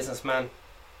 distinguished businessman,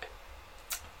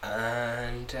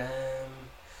 and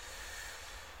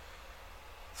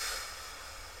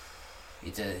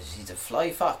he's a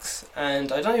fly fox,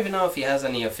 and I don't even know if he has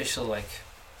any official, like,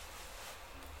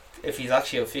 if he's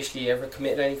actually officially ever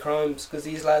committed any crimes, because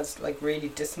these lads like really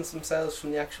distance themselves from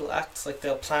the actual acts. Like,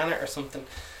 they'll plan it or something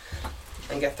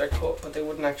and get their cut, but they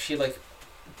wouldn't actually like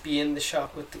be in the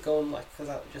shop with the gun, like, because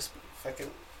that would just be fucking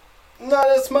not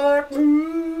a smart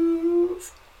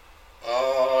move.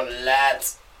 Oh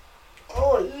lads,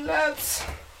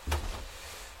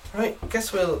 right,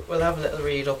 guess we'll have a little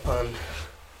read up on.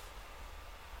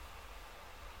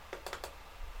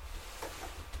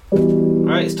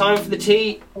 Alright, it's time for the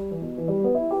tea.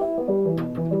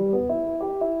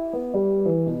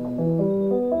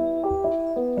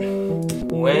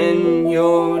 When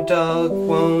your dog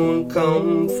won't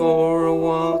come for a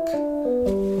walk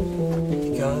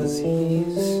because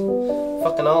he's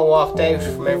fucking all walked out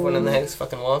from everyone in the house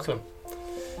fucking walking him.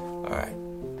 Alright,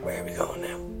 where are we going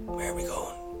now? Where are we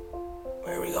going?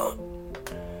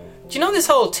 Do you know this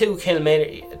whole 2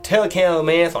 kilometre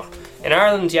in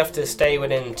Ireland? You have to stay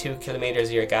within 2 kilometres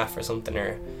of your gaff or something,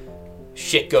 or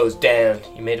shit goes down.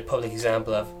 You made a public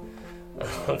example of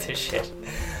this shit.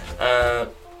 There's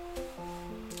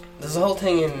a whole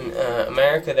thing in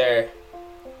America there,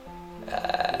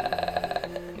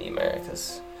 in the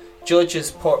Americas.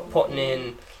 Judges putting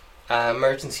in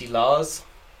emergency laws,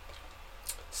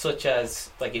 such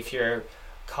as, like, if you're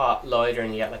caught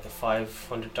loitering, you get like a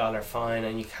 $500 fine,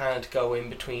 and you can't go in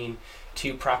between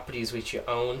 2 properties which you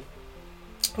own,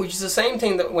 which is the same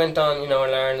thing that went on, in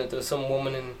Ireland. There was some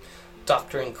woman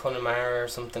doctor in Connemara or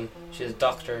something. She was a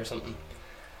doctor or something,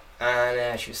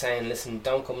 and she was saying, listen,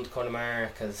 don't come to Connemara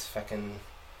because fucking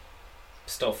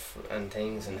stuff and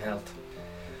things and health.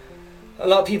 A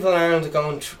lot of people in Ireland are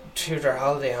going to their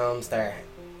holiday homes there,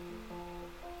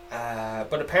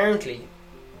 but apparently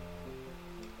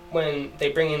when they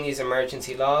bring in these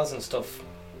emergency laws and stuff,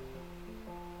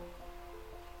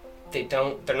 they're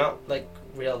not like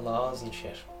real laws and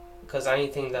shit, because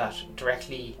anything that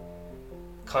directly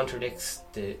contradicts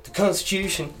the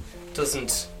Constitution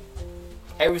doesn't.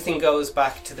 Everything goes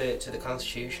back to the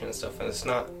Constitution and stuff, and it's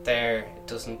not there. It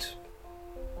doesn't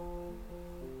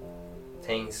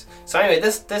things. So anyway,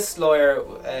 this lawyer,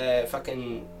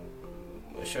 fucking,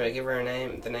 should I give her a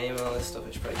name? The name and all this stuff.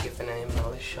 I should probably give the name and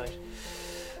all this shit.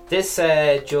 This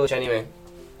judge, anyway,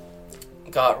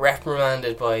 got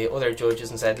reprimanded by other judges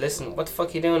and said, listen, what the fuck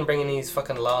are you doing bringing these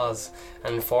fucking laws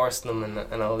and enforcing them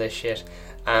and all this shit?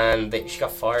 And she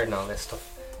got fired and all this stuff.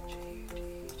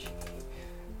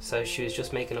 So she was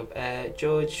just making up,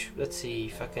 judge, let's see,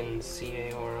 fucking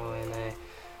CARONA,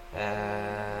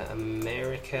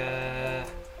 America,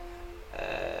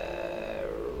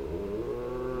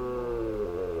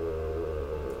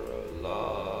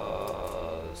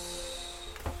 laws.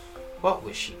 What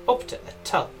was she up to? A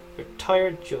top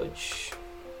retired judge.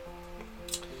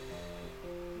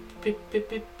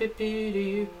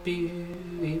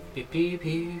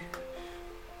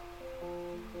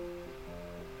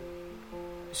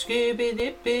 Scooby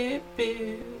doo boo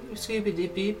boo, Scooby doo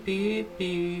boo boo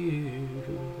boo.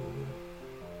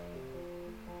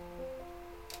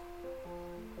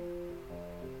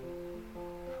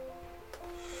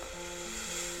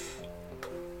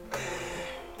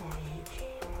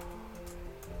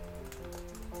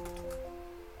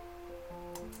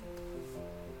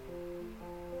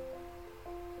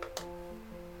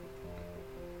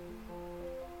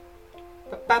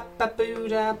 Ba ba boo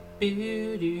da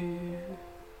boo doo.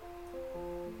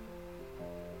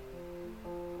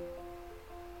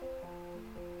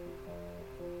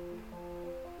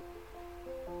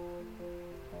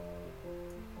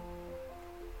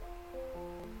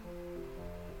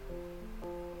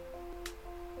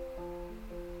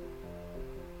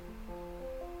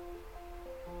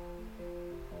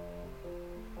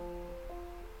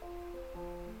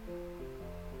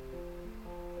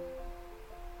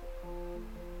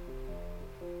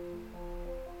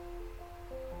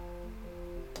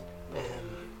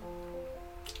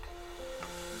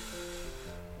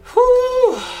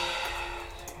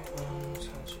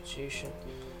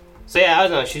 So yeah, I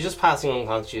don't know, she's just passing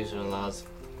unconstitutional laws.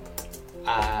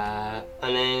 And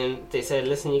then they said,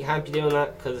 listen, you can't be doing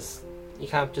that because you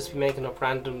can't just be making up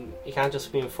you can't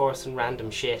just be enforcing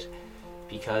random shit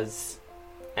because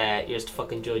you're just a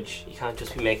fucking judge. You can't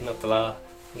just be making up the law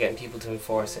and getting people to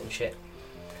enforce it and shit.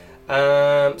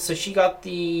 So she got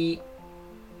the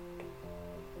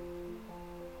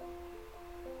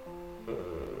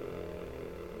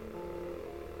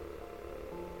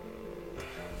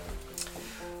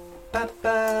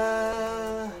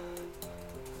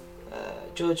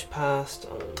judge passed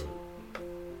on.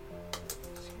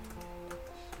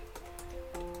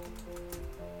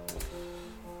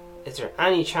 Is there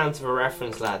any chance of a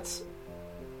reference, lads?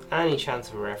 Any chance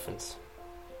of a reference?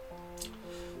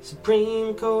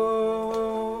 Supreme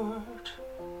Court.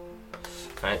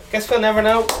 Alright, guess we'll never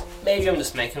know. Maybe I'm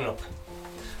just making it up.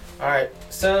 Alright,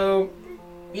 so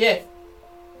yeah.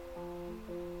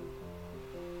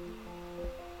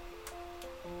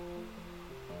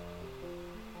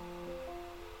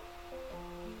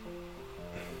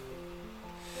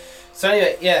 So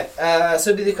anyway, yeah, so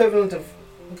it'd be the equivalent of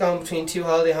going between two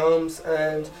holiday homes,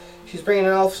 and she's bringing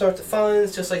in all sorts of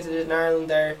fines, just like they did in Ireland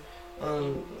there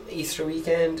on Easter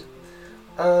weekend.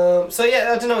 So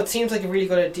yeah, I don't know, it seems like a really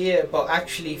good idea, but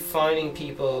actually fining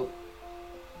people,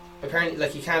 apparently,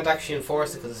 like, you can't actually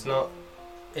enforce it because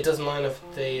it doesn't line up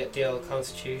with the old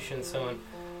constitution and so on.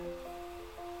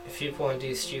 If people want to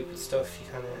do stupid stuff, you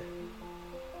kind of...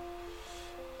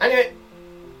 Anyway,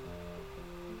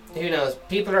 who knows?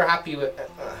 People are happy with...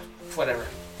 whatever.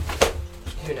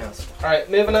 Who knows? Alright,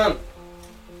 moving on.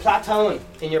 Plateauing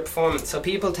in your performance. So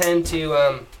people tend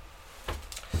to...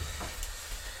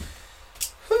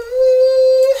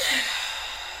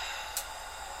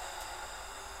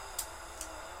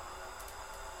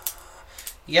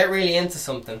 you get really into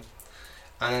something,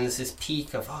 and then there's this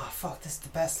peak of, oh fuck, this is the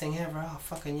best thing ever, oh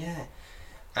fucking yeah.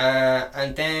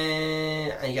 And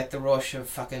you get the rush of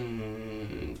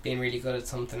fucking being really good at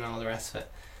something and all the rest of it,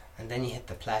 and then you hit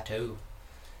the plateau,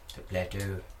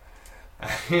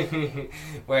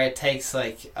 where it takes,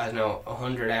 like, I don't know,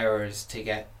 100 hours to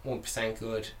get 1%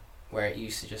 good, where it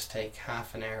used to just take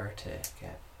half an hour to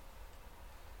get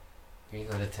really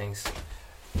good at things.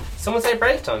 Someone say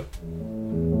break time.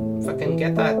 Fucking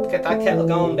get that kettle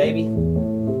going, baby.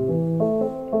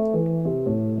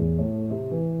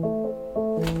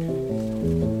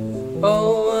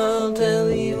 Oh, I'll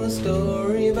tell you a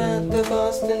story about the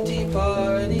Boston Tea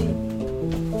Party.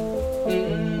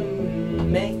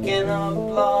 Making up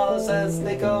laws as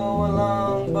they go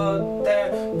along, but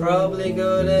they're probably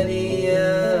good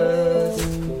ideas.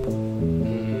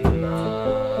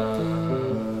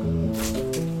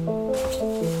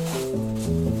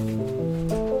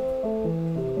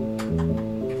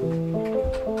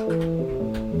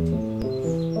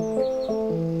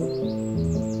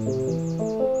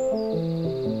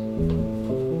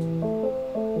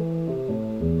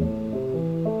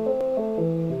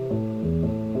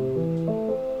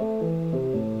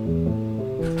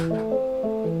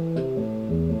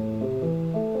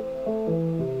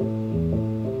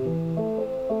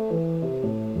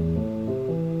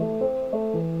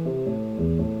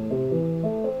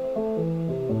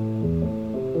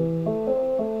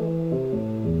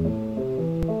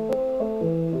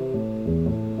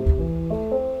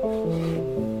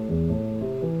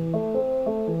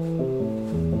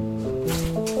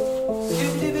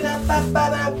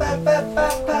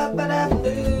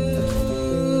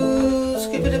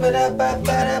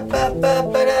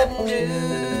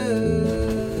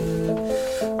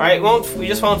 Alright, we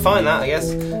just won't find that, I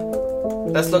guess.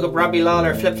 Let's look up Robbie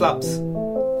Lawler flip-flops.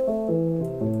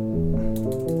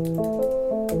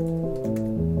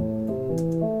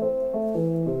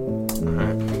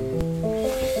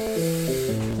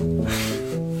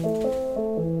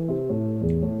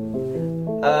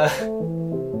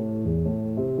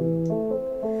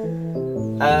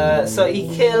 So he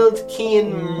killed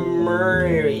Kean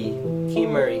Murray.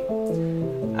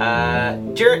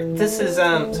 This is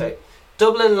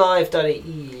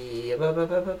DublinLive.ie.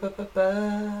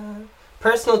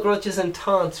 Personal grudges and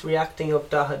taunts reacting up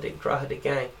Drogheda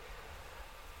gang.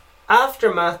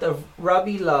 Aftermath of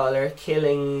Robbie Lawler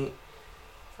killing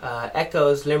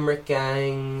Echo's Limerick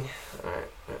gang.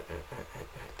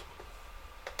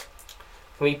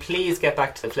 Can we please get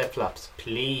back to the flip-flops?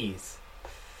 Please.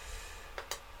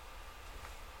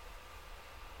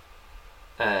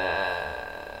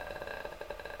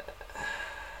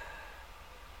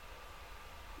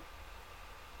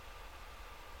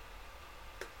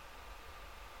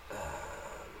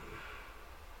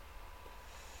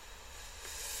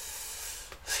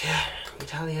 Yeah,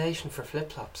 retaliation for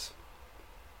flip-flops.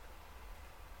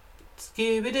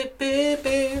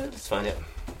 Let's find it.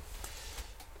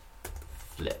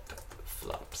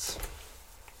 Flip-flops.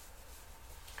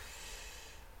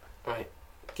 Right,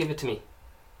 give it to me.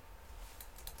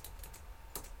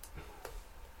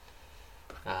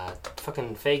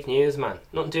 Fucking fake news, man.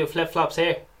 Nothing to do with flip-flops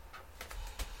here.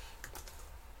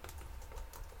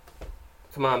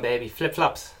 Come on, baby. Flip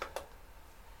flops.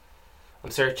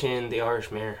 I'm searching the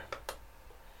Irish Mirror.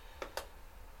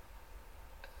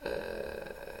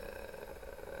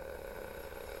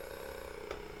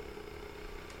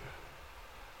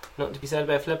 Nothing to be said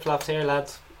about flip flops here,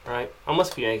 lads. Right, I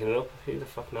must be making it up. Who the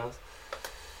fuck knows?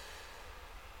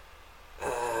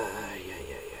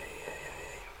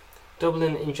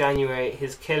 Dublin in January,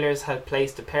 his killers had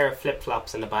placed a pair of flip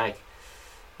flops in a bag.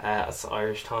 That's the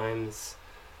Irish Times.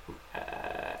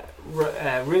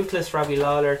 Ruthless Robbie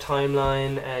Lawler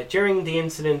timeline. During the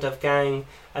incident, of gang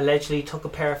allegedly took a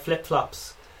pair of flip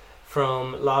flops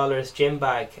from Lawler's gym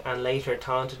bag and later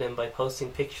taunted him by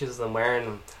posting pictures of them wearing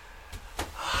them.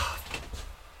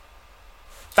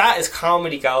 That is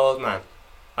comedy gold, man.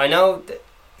 I know. Can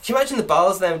you imagine the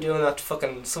balls of them doing that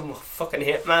to some fucking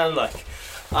hitman? Like,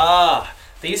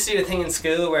 they used to do a thing in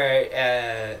school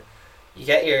where you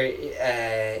get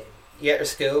your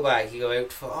school bag. You go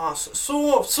out for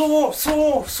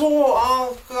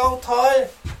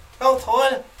go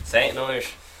toilet. Say it in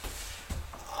Irish.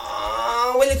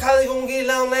 Will you call go and get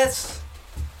down, lads?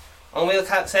 On will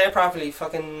say it properly.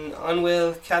 Fucking on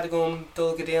will Cadogan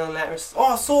dul get down letters.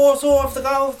 So if the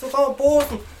go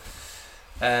boarding.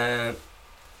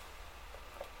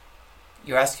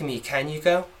 You're asking me, can you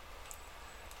go?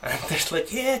 And they're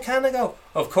like, yeah, can I go?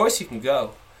 Of course you can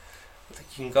go.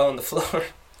 Like, you can go on the floor.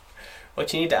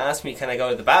 What you need to ask me, can I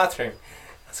go to the bathroom?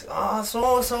 I was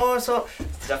like, so.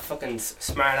 That fucking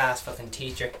smart ass fucking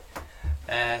teacher.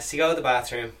 So you go to the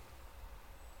bathroom.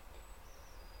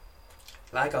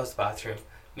 Lad goes to the bathroom.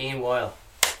 Meanwhile,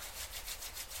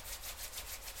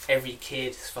 every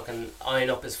kid is fucking eyeing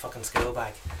up his fucking school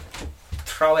bag.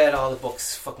 Throw out all the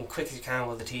books fucking quick as you can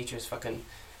while the teacher's fucking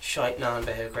shiting on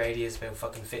about how great he is about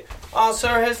fucking fit. Oh,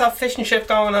 sir, how's that fishing ship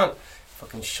going on?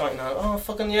 Fucking shiting on. Oh,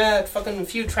 fucking yeah, fucking a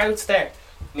few trouts there.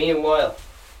 Meanwhile,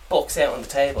 books out on the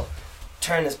table.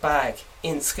 Turn his bag,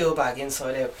 school bag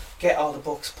inside out. Get all the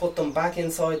books, put them back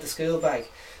inside the school bag.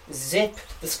 Zip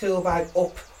the school bag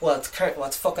up while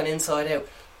it's fucking inside out,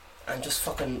 and just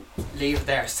fucking leave it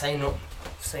there. Say nothing.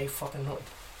 Say fucking nothing.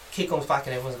 Kid comes back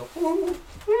and everyone's going.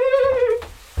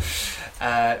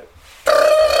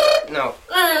 No.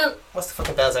 What's the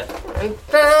fucking bells out?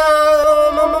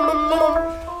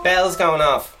 Bells going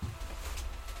off.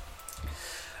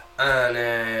 And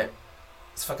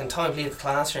it's fucking time to leave the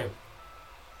classroom.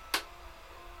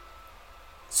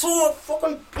 So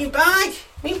fucking me bag,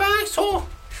 so.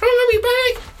 Show me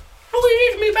bag.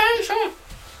 Oh, me bag, so.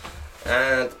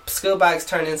 And the school bag's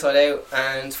turned inside out,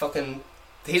 and fucking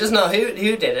he doesn't know who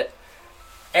did it.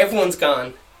 Everyone's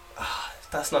gone. Oh,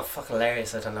 that's not fucking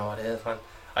hilarious. I don't know what it is, man.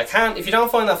 I can't. If you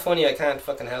don't find that funny, I can't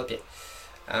fucking help you.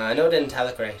 I know I didn't tell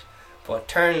it great, but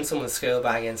turning someone's school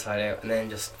bag inside out and then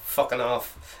just fucking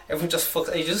off. Everyone just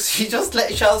fucks. He just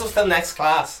shows up to the next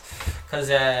class. Because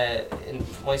in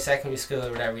my secondary school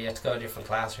or whatever, you had to go to different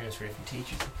classrooms for different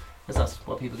teachers. Because that's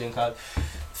what people do in college.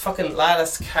 Fucking lad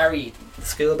has to carry the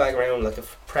school bag around like a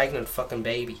pregnant fucking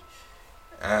baby.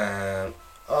 Fucking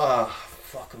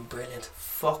brilliant.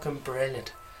 Fucking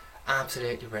brilliant.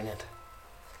 Absolutely brilliant.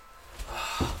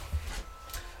 Oh.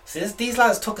 See, these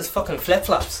lads took his fucking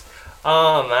flip-flops.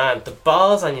 Oh man, the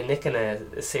balls on you nicking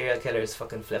a serial killer's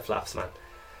fucking flip-flops, man.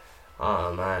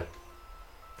 Oh man.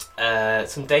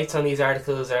 Some dates on these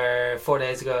articles are 4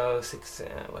 days ago, 6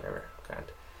 whatever, grand.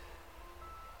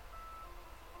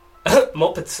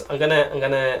 Muppets. I'm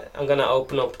gonna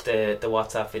open up the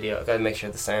WhatsApp video. I gotta make sure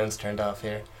the sound's turned off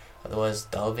here, otherwise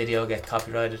the whole video will get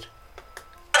copyrighted.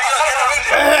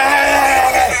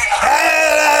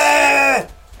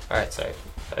 Alright, sorry.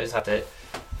 I just have to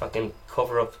fucking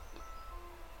cover up.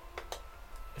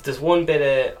 If there's one bit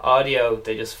of audio,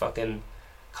 they just fucking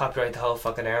copyright the whole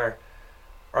fucking hour.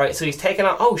 Alright, so he's taken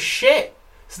on. Oh shit!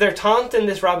 So they're taunting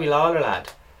this Robbie Lawler lad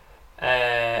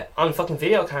on fucking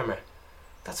video camera.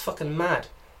 That's fucking mad.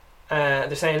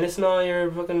 They're saying, listen,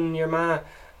 you're mad.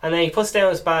 And then he puts down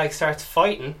his bag, starts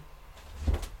fighting,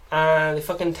 and they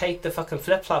fucking take the fucking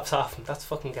flip flops off him. That's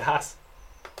fucking gas.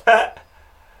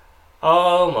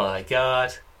 Oh my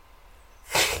god.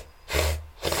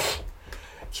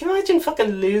 Can you imagine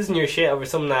fucking losing your shit over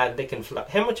some lad licking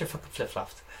how much are fucking flip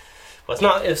flops? Well,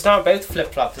 it's not about the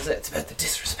flip flop, is it? It's about the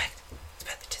disrespect.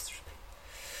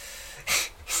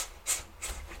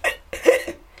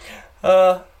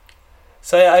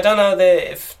 So yeah, I don't know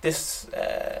if this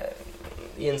the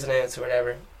ins and outs or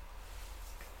whatever,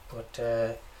 but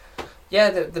yeah,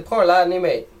 the poor lad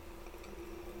anyway.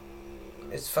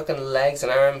 His fucking legs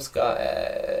and arms got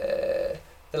the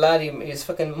lad. He's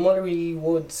fucking Mullery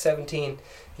Wood 17.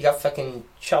 He got fucking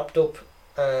chopped up,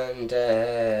 and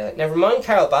never mind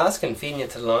Carol Baskin feeding you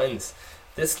to the lions.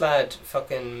 This lad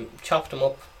fucking chopped him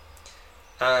up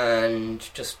and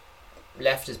just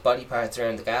left his body parts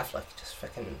around the gaff, like, just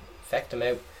fucking fecked him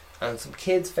out. And some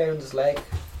kids found his leg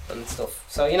and stuff.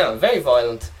 So, you know, very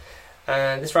violent.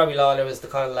 And this Robbie Lawler was the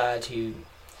kind of lad who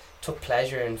took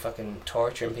pleasure in fucking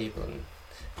torturing people. And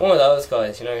one of those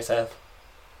guys, you know yourself.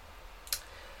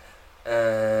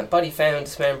 Body found,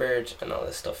 dismembered, and all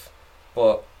this stuff.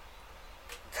 But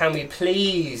can we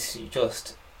please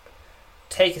just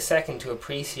take a second to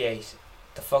appreciate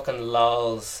the fucking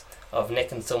lols of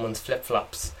nicking someone's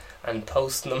flip-flops and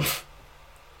posting them?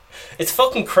 It's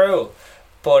fucking cruel,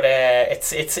 but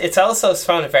it's also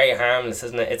kind of very harmless,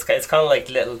 isn't it? It's kind of like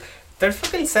little. They're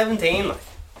fucking 17, like.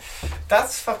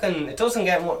 That's fucking. It doesn't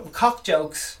get more cock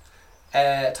jokes.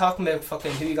 Talking about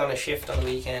fucking who you gonna shift on the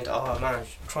weekend. Oh man,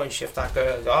 try and shift that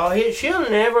girl. Oh, she'll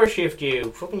never shift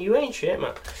you. Fucking you ain't shit,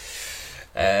 man.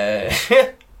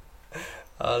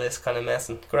 All this kind of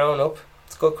messing. Growing up,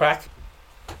 it's good crack.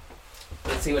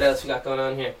 Let's see what else we got going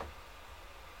on here.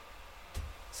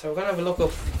 So we're gonna have a look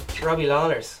up Robbie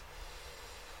Lawler's.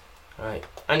 Alright,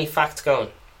 any facts going?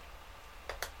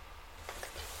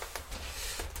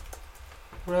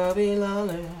 Robbie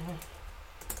Lawler.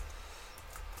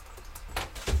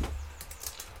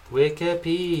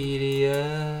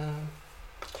 Wikipedia.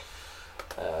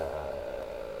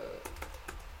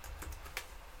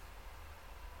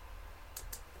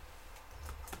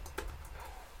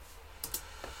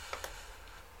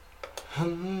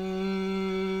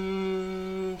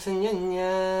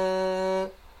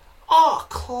 Oh,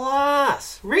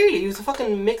 class! Really? He was a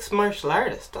fucking mixed martial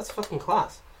artist. That's fucking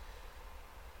class.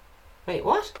 Wait,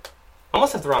 what? I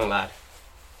must have the wrong lad.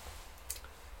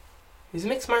 He's a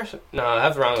mixed martial... No, I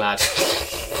have the wrong lad.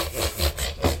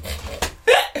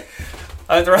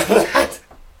 I have the wrong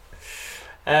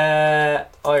lad.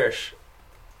 Irish.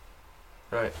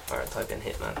 Right, alright, type in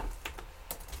Hitman.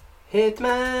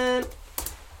 Hitman!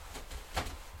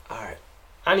 Alright.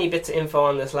 Any bits of info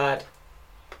on this lad?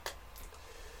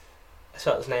 I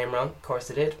spelled his name wrong. Of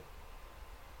course I did.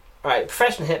 Alright,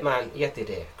 professional hitman. You get the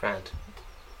idea. Grand.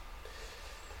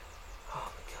 Oh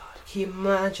my god. Can you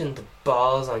imagine the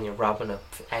balls on you robbing a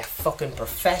fucking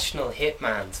professional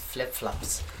hitman's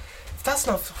flip-flops? If that's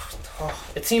not... Oh,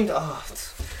 it seemed... Oh,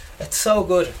 it's so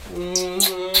good. Fucking...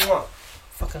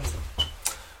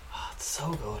 Oh, it's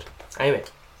so good. Anyway.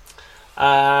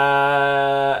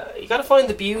 You gotta find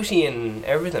the beauty in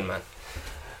everything, man.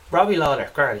 Robbie Lawler,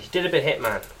 grand. He did a bit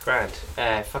Hitman, grand.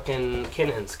 Fucking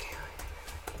Kinahan's.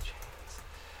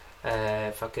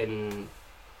 Fucking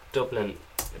Dublin.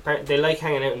 They like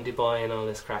hanging out in Dubai and all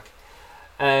this crack.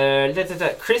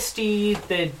 Christy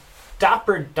the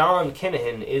Dapper Don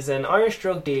Kinahan is an Irish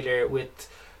drug dealer with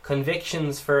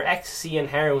convictions for ecstasy and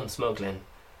heroin smuggling.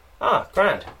 Ah,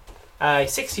 grand.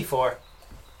 64.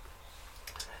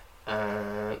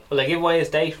 Will I give away his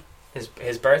date?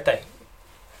 His birthday?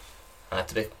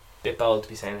 That's a bit bold to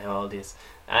be saying how old he is.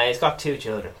 He's got 2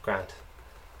 children, Grant,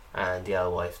 and the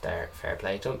old wife there. Fair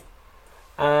play to him.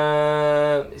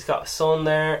 He's got a son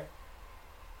there.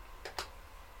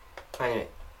 Anyway,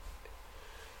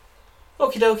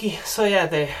 okie dokie. So yeah,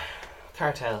 they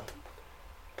cartel,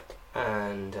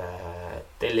 and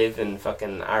they live in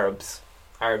fucking Arab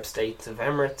states of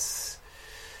Emirates.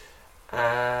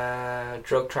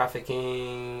 Drug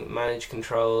trafficking, managed,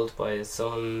 controlled by his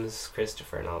sons,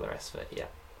 Christopher, and all the rest of it. Yeah,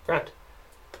 grand.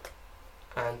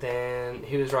 And then,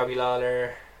 who was Robbie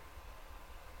Lawler?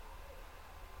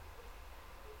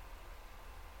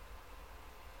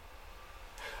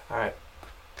 Alright.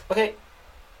 Okay.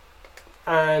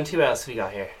 And who else have we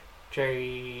got here?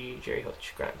 Jerry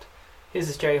Hutch, grand. Who's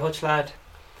this Jerry Hutch lad?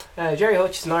 Jerry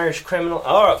Hutch is an Irish criminal.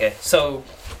 Oh, okay. So,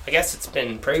 I guess it's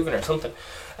been proven or something.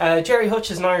 Jerry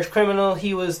Hutch is an Irish criminal.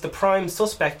 He was the prime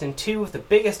suspect in 2 of the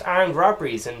biggest armed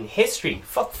robberies in history.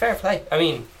 Fuck, fair play. I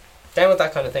mean, down with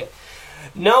that kind of thing.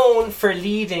 Known for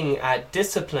leading a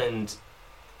disciplined,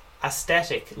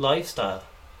 aesthetic lifestyle.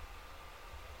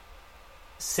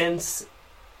 Since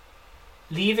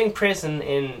leaving prison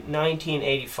in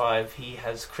 1985, he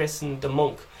has christened The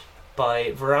Monk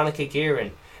by Veronica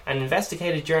Guerin, an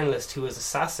investigative journalist who was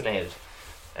assassinated.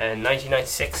 In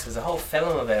 1996, there's a whole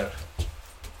film about it.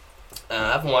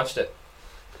 I haven't watched it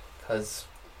because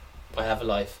I have a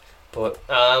life, but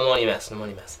I'm only messing.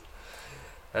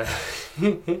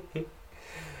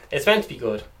 It's meant to be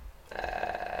good.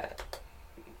 I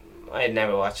had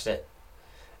never watched it.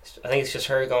 I think it's just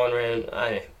her going around.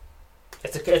 Anyway,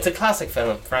 it's a classic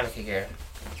film, Veronica Guerin.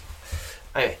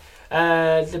 Anyway,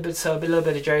 a little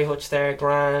bit of Jerry Hutch there.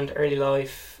 Grand early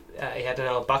life. He had an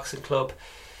old boxing club.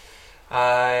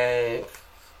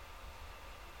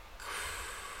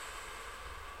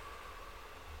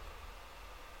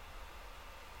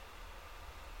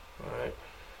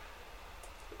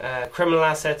 Criminal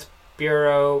Assets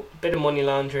Bureau, bit of money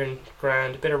laundering,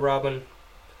 grand, bit of robbing.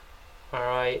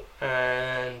 Alright,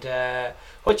 and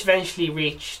Hutch eventually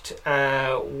reached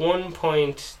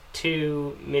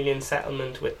 1.2 million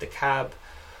settlement with the cab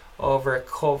over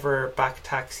cover back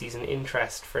taxis and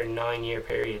interest for a 9-year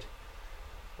period.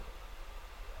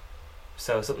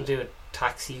 So something to do with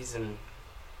taxis and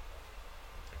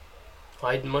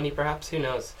hiding money, perhaps, who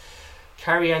knows.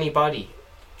 Carry any body,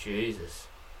 Jesus.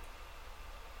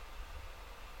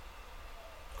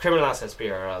 Criminal Assets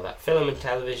Bureau, all that. Film and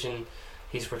television,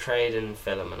 he's portrayed in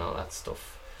film and all that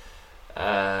stuff.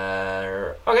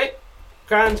 Okay,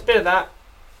 grand, bit of that.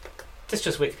 This is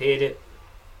just Wikipedia.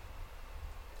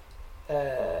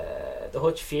 The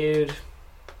Hutch feud.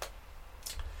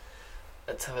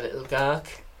 Let's have a little gawk.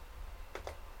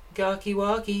 Gawky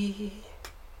walkie.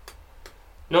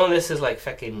 None of this is like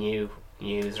fucking new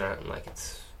news or anything, like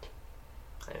it's...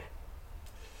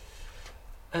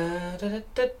 Anyway.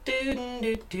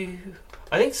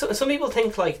 I think some people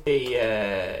think like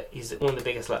he's one of the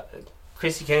biggest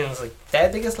Christy Kennan's like the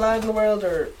biggest lad in the world,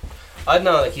 or I don't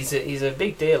know, like he's a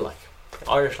big deal, like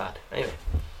Irish lad. Anyway.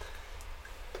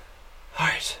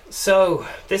 Alright, so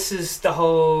this is the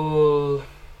whole...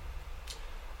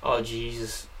 Oh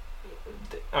Jesus.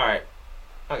 Alright.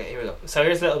 Okay, here we go. So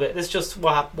here's a little bit. This is just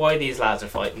why these lads are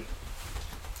fighting.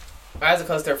 Why is it?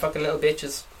 Because they're fucking little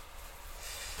bitches.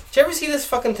 Did you ever see this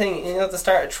fucking thing, you know, at the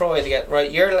start of Troy, to get, right,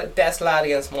 your best lad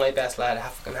against my best lad,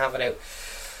 fucking have it out.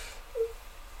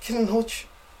 Killing Hutch.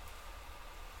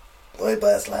 My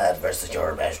best lad versus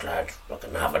your best lad.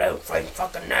 Fucking have it out, fight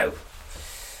fucking now.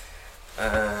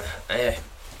 Anyway.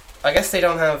 I guess they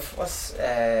don't have, what's,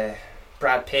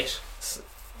 Brad Pitt.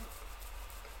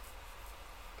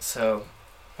 So,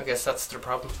 I guess that's their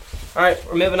problem. Alright,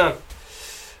 we're moving on.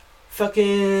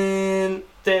 Fucking...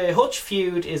 The Hutch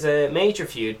feud is a major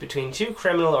feud between two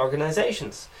criminal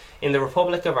organisations in the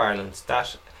Republic of Ireland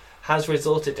that has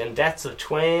resulted in deaths of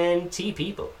 20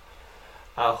 people.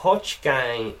 A Hutch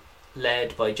gang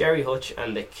led by Gerry Hutch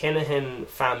and the Kinahan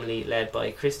family led by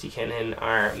Christy Kinahan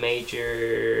are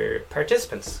major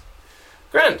participants.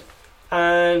 Grand.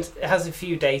 And it has a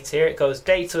few dates here. It goes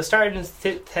dates. So it started in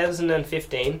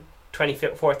 2015,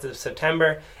 24th of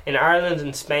September, in Ireland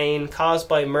and Spain, caused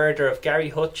by murder of Gary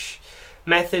Hutch.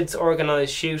 Methods: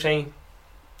 organised shooting,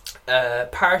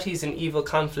 parties in evil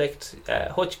conflict,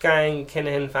 Hutch gang,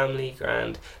 Kinahan family,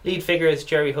 grand. Lead figures: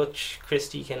 Gerry Hutch,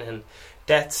 Christy Kinahan.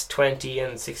 Deaths: 20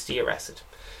 and 60 arrested.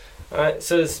 Alright,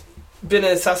 so there's been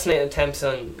assassination attempts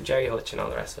on Gerry Hutch and all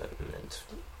the rest of it. And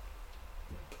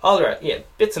all the rest, yeah,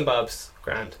 bits and bobs,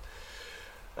 grand.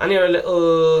 And you're a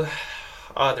little...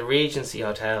 Oh, the Regency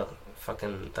Hotel.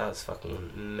 Fucking, that was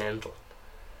fucking mental.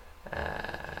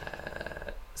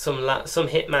 Some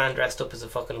hitman dressed up as a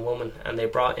fucking woman, and they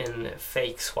brought in a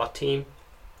fake SWAT team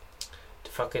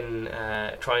to fucking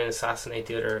try and assassinate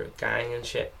the other gang and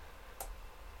shit.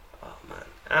 Oh man,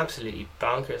 absolutely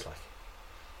bonkers, like.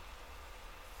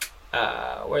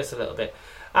 Where's a little bit?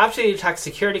 After the attack,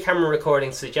 security camera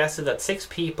recordings suggested that 6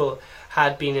 people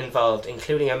had been involved,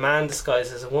 including a man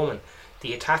disguised as a woman.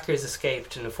 The attackers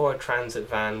escaped in a Ford Transit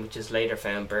van, which is later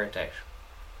found burnt out.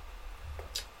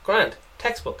 Grand.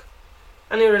 Textbook.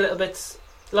 Any other little bits?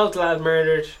 Loads of lad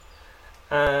murdered.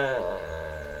 And...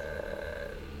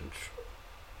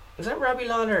 Is that Robbie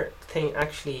Lawler thing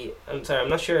actually... I'm sorry, I'm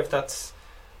not sure if that's...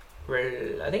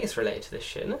 I think it's related to this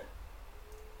shit, isn't it?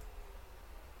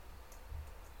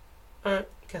 Alright,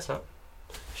 guess not.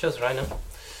 Shows what I know.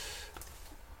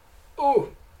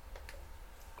 Ooh!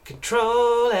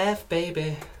 Control F,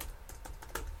 baby.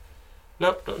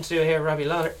 Nope, nothing to do here, Robbie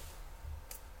Lawler.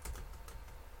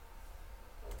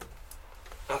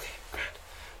 Okay, grand.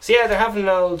 So yeah, they're having an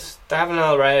old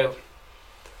row,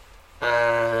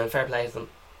 and fair play to them.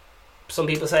 Some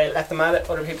people say let them at it.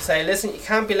 Other people say, listen, you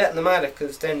can't be letting them at it,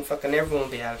 because then fucking everyone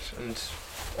will be at it, and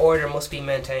order must be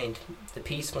maintained. The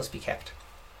peace must be kept.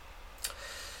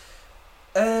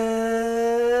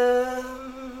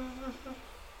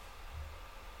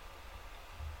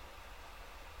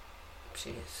 Jeez.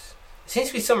 There seems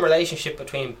to be some relationship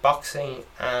between boxing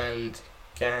and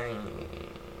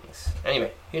gangs.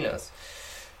 Anyway, who knows?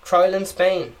 Trial in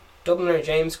Spain. Dubliner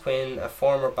James Quinn, a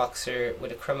former boxer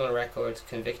with a criminal record,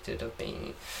 convicted of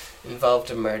being involved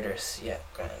in murders. Yeah,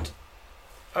 grand.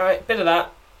 Alright, bit of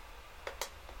that.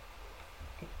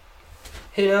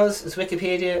 Who knows? Is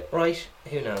Wikipedia right?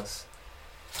 Who knows?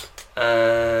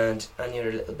 And any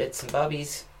other little bits and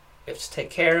bobbies we have to take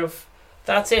care of.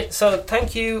 That's it. So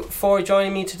thank you for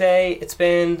joining me today. It's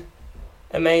been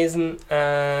amazing.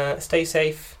 Stay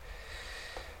safe.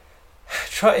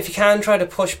 Try, if you can, try to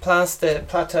push past the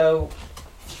plateau.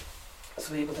 So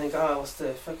So people think, oh, what's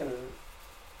the fucking...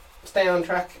 Stay on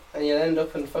track, and you'll end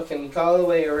up in fucking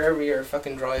Galway or wherever you're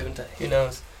fucking driving to. Who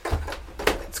knows?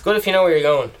 It's good if you know where you're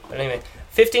going. But anyway,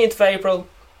 15th of April,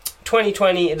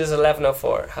 2020, it is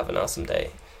 11:04. Have an awesome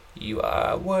day. You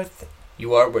are worth it.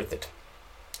 You are worth it.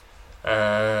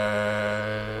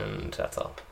 And that's all.